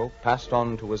Verdugo, passed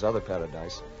on to his other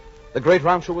paradise, the great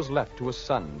rancho was left to his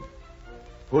son,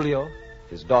 Julio,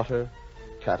 his daughter,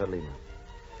 Catalina.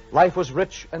 Life was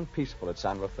rich and peaceful at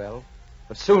San Rafael,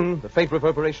 but soon the faint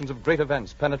reverberations of great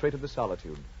events penetrated the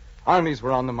solitude. Armies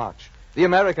were on the march. The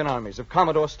American armies of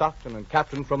Commodore Stockton and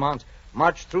Captain Fremont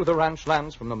marched through the ranch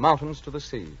lands from the mountains to the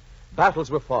sea.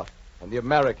 Battles were fought, and the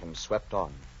Americans swept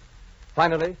on.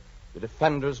 Finally, the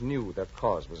defenders knew their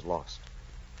cause was lost.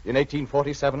 In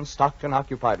 1847, Stockton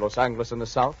occupied Los Angeles in the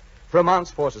south.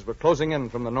 Fremont's forces were closing in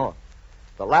from the north.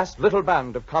 The last little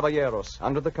band of caballeros,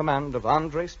 under the command of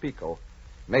Andres Pico,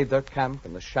 made their camp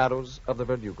in the shadows of the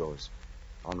Verdugos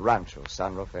on Rancho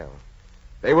San Rafael.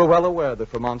 They were well aware that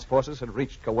Fremont's forces had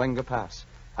reached Cahuenga Pass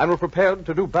and were prepared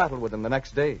to do battle with them the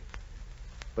next day.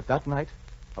 But that night,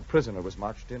 a prisoner was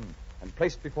marched in and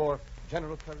placed before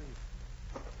General Carrillo.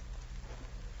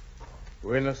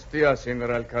 Buenos dias,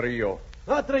 General Carrillo.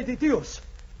 Padre de Dios.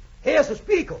 Jesus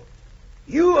Pico.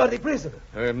 You are the prisoner.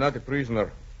 I am not a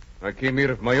prisoner. I came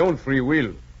here of my own free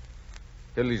will.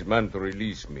 Tell this man to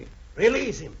release me.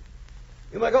 Release him.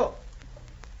 You may go.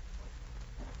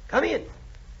 Come in.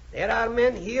 There are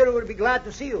men here who will be glad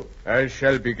to see you. I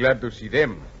shall be glad to see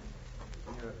them.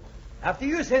 After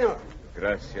you, senor.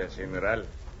 Gracias, General.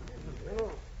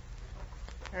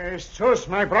 Jesus,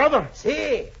 my brother.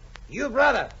 See, you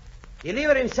brother.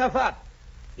 Deliver himself up.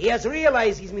 He has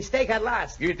realized his mistake at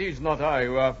last. It is not I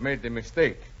who have made the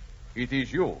mistake. It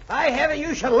is you. By heaven,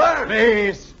 you shall learn.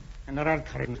 Please. General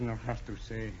Prisoner has to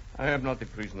say. I am not the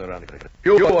prisoner, Andre.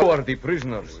 You are the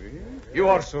prisoners. You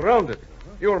are surrounded.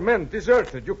 Your men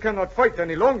deserted. You cannot fight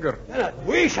any longer.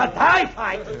 We shall die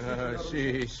fight.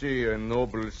 See, a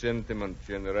noble sentiment,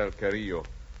 General Carrillo,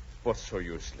 but so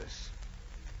useless.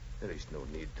 There is no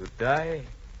need to die.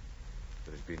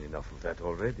 There has been enough of that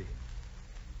already.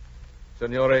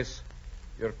 Senores,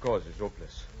 your cause is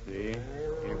hopeless. See?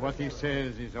 What he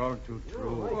says is all too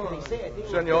true.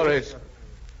 Senores,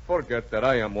 forget that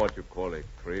I am what you call a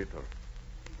traitor.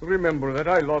 Remember that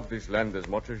I love this land as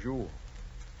much as you.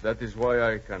 That is why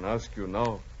I can ask you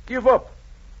now. Give up.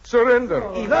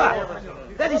 Surrender. Give up?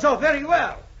 That is all very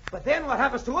well. But then what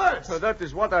happens to us? That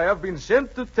is what I have been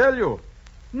sent to tell you.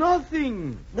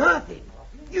 Nothing. Nothing?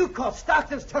 You call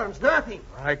Stockton's terms nothing.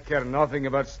 I care nothing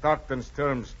about Stockton's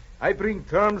terms. I bring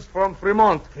terms from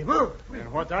Fremont. Fremont?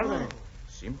 And what are they?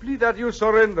 Simply that you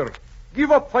surrender.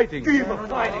 Give up fighting. Give up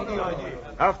fighting, the idea.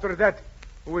 After that,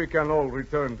 we can all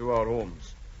return to our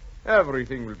homes.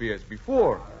 Everything will be as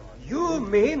before. You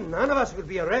mean none of us will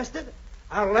be arrested?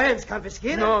 Our land's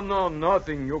confiscated? No,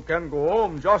 nothing. You can go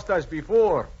home just as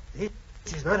before. This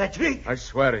is not a trick. I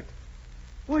swear it.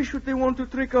 Why should they want to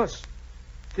trick us?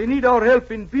 They need our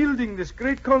help in building this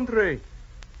great country.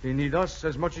 They need us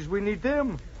as much as we need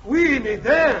them. We need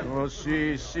them? Oh,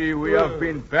 see, we have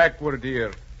been backward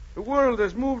here. The world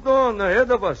has moved on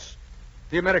ahead of us.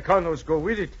 The Americanos go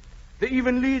with it. They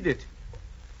even lead it.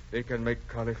 They can make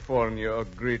California a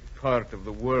great part of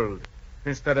the world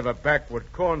instead of a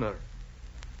backward corner.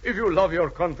 If you love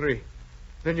your country,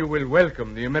 then you will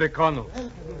welcome the Americanos.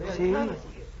 See,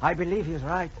 I believe he's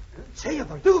right. Senor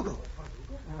Verdugo.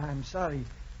 I'm sorry.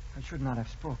 I should not have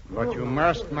spoken. But you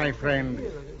must, my friend.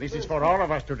 This is for all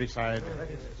of us to decide.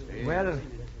 Well,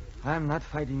 I'm not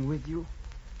fighting with you,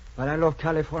 but I love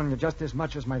California just as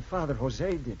much as my father, Jose,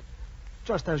 did.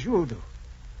 Just as you do.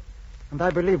 And I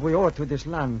believe we owe it to this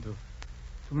land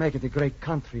to make it the great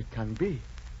country it can be.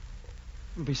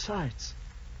 And besides,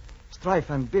 strife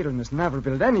and bitterness never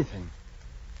build anything.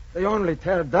 They only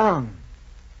tear down.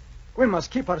 We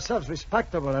must keep ourselves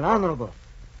respectable and honorable.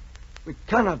 We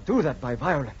cannot do that by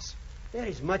violence. There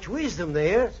is much wisdom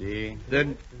there. See?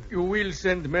 Then you will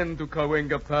send men to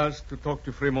Cahuenga Pass to talk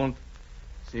to Fremont?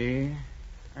 See,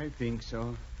 I think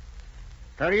so.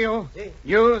 Carrillo,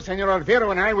 you, Senor Alvero,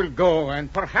 and I will go,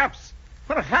 and perhaps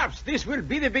this will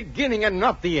be the beginning and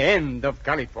not the end of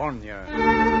California.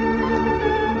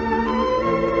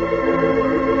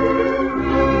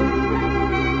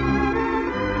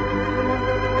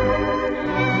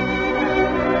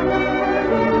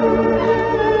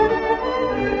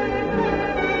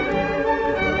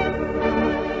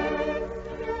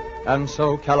 And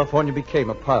so California became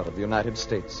a part of the United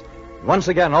States. Once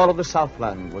again, all of the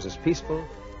Southland was as peaceful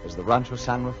as the Rancho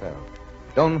San Rafael.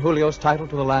 Don Julio's title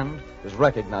to the land was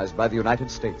recognized by the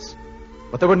United States.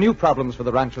 But there were new problems for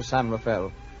the Rancho San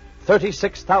Rafael.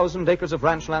 36,000 acres of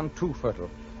ranch land too fertile,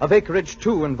 of acreage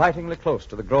too invitingly close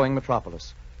to the growing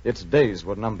metropolis. Its days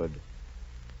were numbered.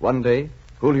 One day,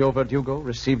 Julio Verdugo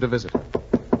received a visitor.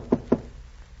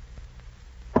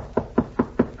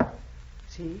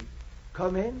 See,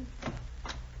 come in.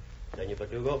 Senor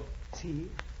Verdugo. See,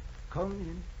 come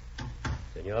in.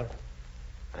 Senor,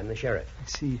 I'm the sheriff.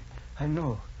 See, I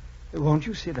know. Won't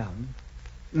you sit down?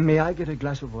 May I get a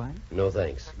glass of wine? No,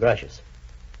 thanks. Gracias.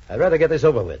 I'd rather get this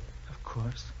over with. Of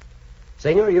course.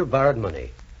 Senor, you've borrowed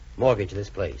money. Mortgage this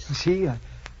place. See,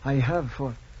 I have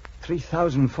for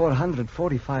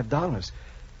 $3,445.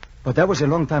 But that was a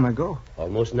long time ago.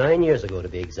 Almost 9 years ago, to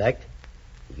be exact.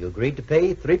 You agreed to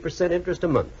pay 3% interest a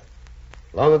month.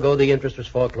 Long ago, the interest was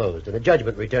foreclosed, and the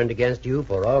judgment returned against you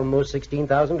for almost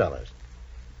 $16,000.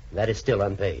 That is still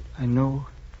unpaid. I know.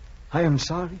 I am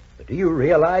sorry. But do you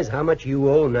realize how much you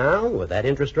owe now with that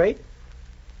interest rate?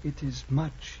 It is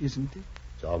much, isn't it?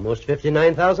 It's almost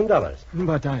 $59,000.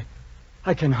 But I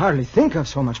can hardly think of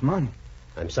so much money.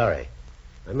 I'm sorry.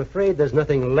 I'm afraid there's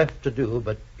nothing left to do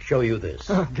but show you this.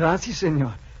 Oh, gracias,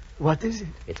 senor. What is it?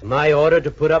 It's my order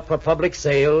to put up for public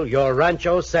sale your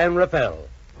Rancho San Rafael.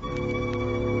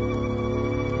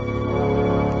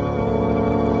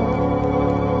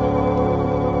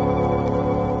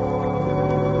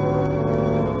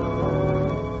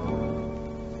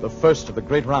 The first of the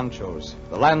great ranchos,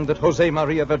 the land that Jose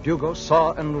Maria Verdugo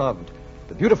saw and loved,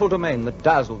 the beautiful domain that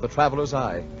dazzled the traveler's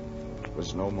eye,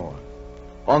 was no more.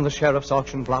 On the sheriff's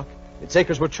auction block, its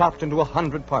acres were chopped into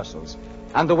 100 parcels,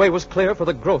 and the way was clear for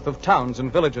the growth of towns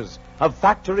and villages, of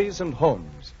factories and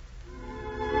homes.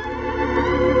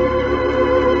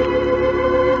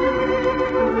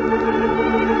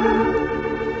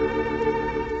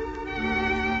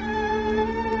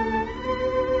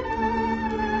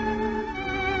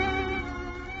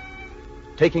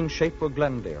 Taking shape were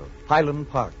Glendale, Highland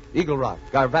Park, Eagle Rock,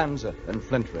 Garvanza, and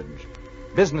Flint Ridge.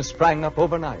 Business sprang up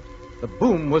overnight. The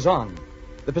boom was on.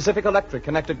 The Pacific Electric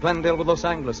connected Glendale with Los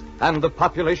Angeles, and the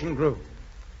population grew.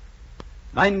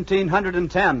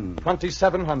 1910.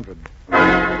 2,700.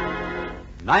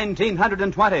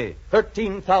 1920.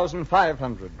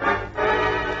 13,500.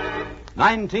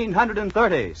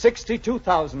 1930.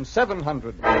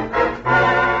 62,700.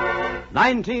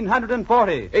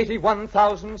 1940.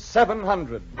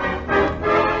 81,700.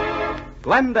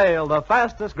 Glendale, the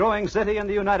fastest growing city in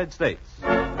the United States.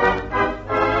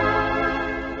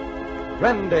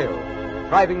 Glendale,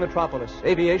 thriving metropolis,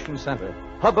 aviation center,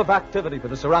 hub of activity for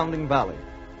the surrounding valley.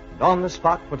 And on the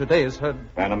spot where today is heard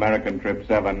Pan American Trip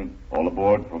 7, all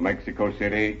aboard for Mexico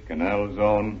City, Canal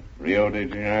Zone, Rio de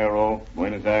Janeiro,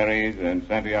 Buenos Aires, and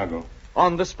Santiago.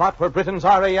 On the spot where Britain's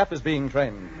RAF is being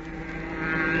trained.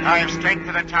 I have straight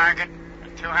for the target.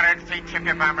 200 feet, ship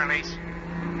your bomber release.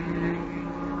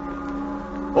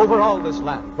 Over all this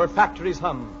land, where factories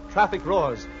hum, traffic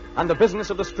roars, and the business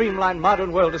of the streamlined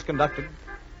modern world is conducted,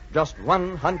 just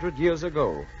 100 years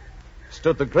ago,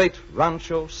 stood the great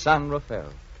Rancho San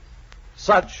Rafael.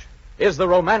 Such is the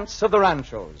romance of the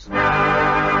ranchos.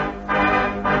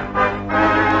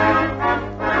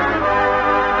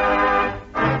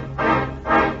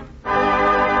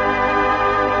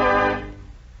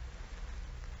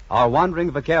 Our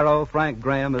wandering vaquero, Frank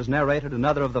Graham, has narrated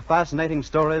another of the fascinating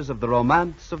stories of the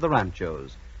romance of the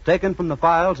ranchos, taken from the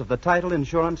files of the Title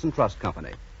Insurance and Trust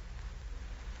Company.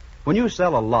 When you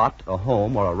sell a lot, a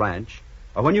home, or a ranch,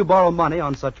 or when you borrow money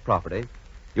on such property,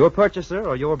 your purchaser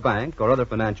or your bank or other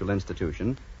financial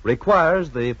institution requires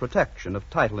the protection of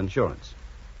title insurance.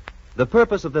 The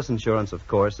purpose of this insurance, of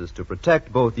course, is to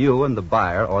protect both you and the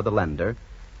buyer or the lender,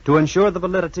 to ensure the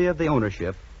validity of the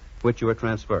ownership which you are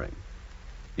transferring.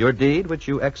 Your deed, which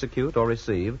you execute or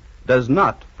receive, does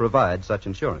not provide such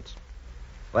insurance.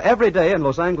 Well, every day in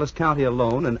Los Angeles County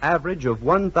alone, an average of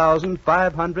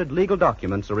 1,500 legal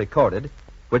documents are recorded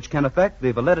which can affect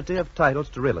the validity of titles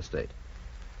to real estate.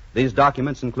 These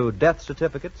documents include death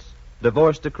certificates,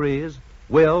 divorce decrees,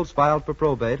 wills filed for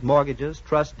probate, mortgages,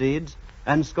 trust deeds,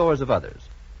 and scores of others.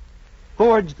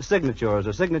 Forged signatures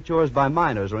or signatures by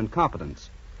minors or incompetents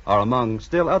are among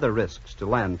still other risks to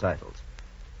land titles.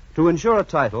 To insure a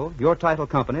title, your title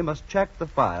company must check the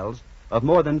files of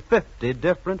more than 50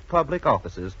 different public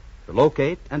offices to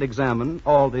locate and examine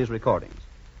all these recordings.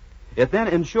 It then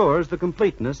ensures the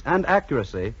completeness and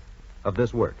accuracy of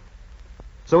this work.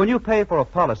 So when you pay for a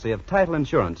policy of title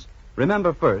insurance,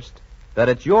 remember first that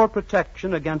it's your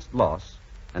protection against loss,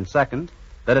 and second,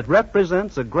 that it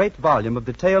represents a great volume of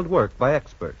detailed work by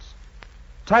experts.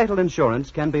 Title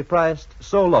insurance can be priced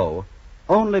so low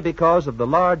only because of the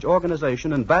large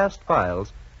organization and vast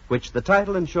files which the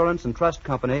Title Insurance and Trust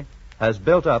Company has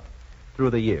built up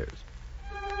through the years.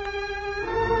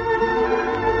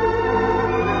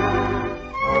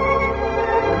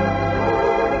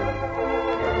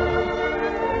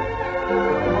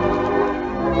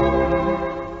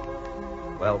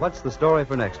 Well, what's the story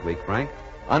for next week, Frank?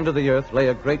 Under the earth lay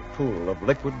a great pool of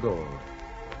liquid gold,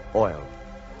 oil.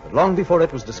 But long before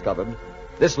it was discovered,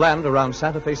 this land around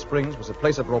Santa Fe Springs was a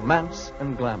place of romance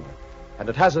and glamour, and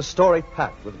it has a story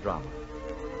packed with drama.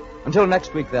 Until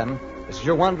next week, then, this is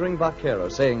your wandering vaquero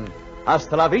saying,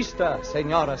 Hasta la vista,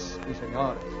 señoras y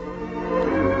señores.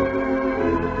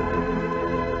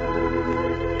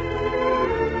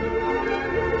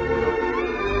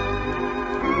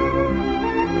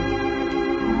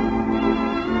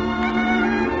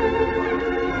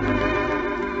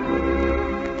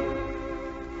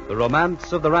 The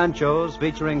Romance of the Ranchos,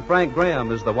 featuring Frank Graham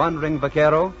as the wandering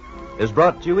vaquero, is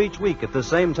brought to you each week at the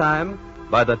same time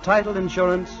by the Title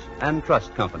Insurance and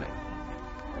Trust Company.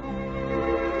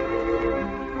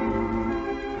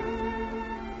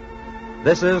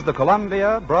 This is the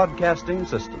Columbia Broadcasting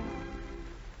System.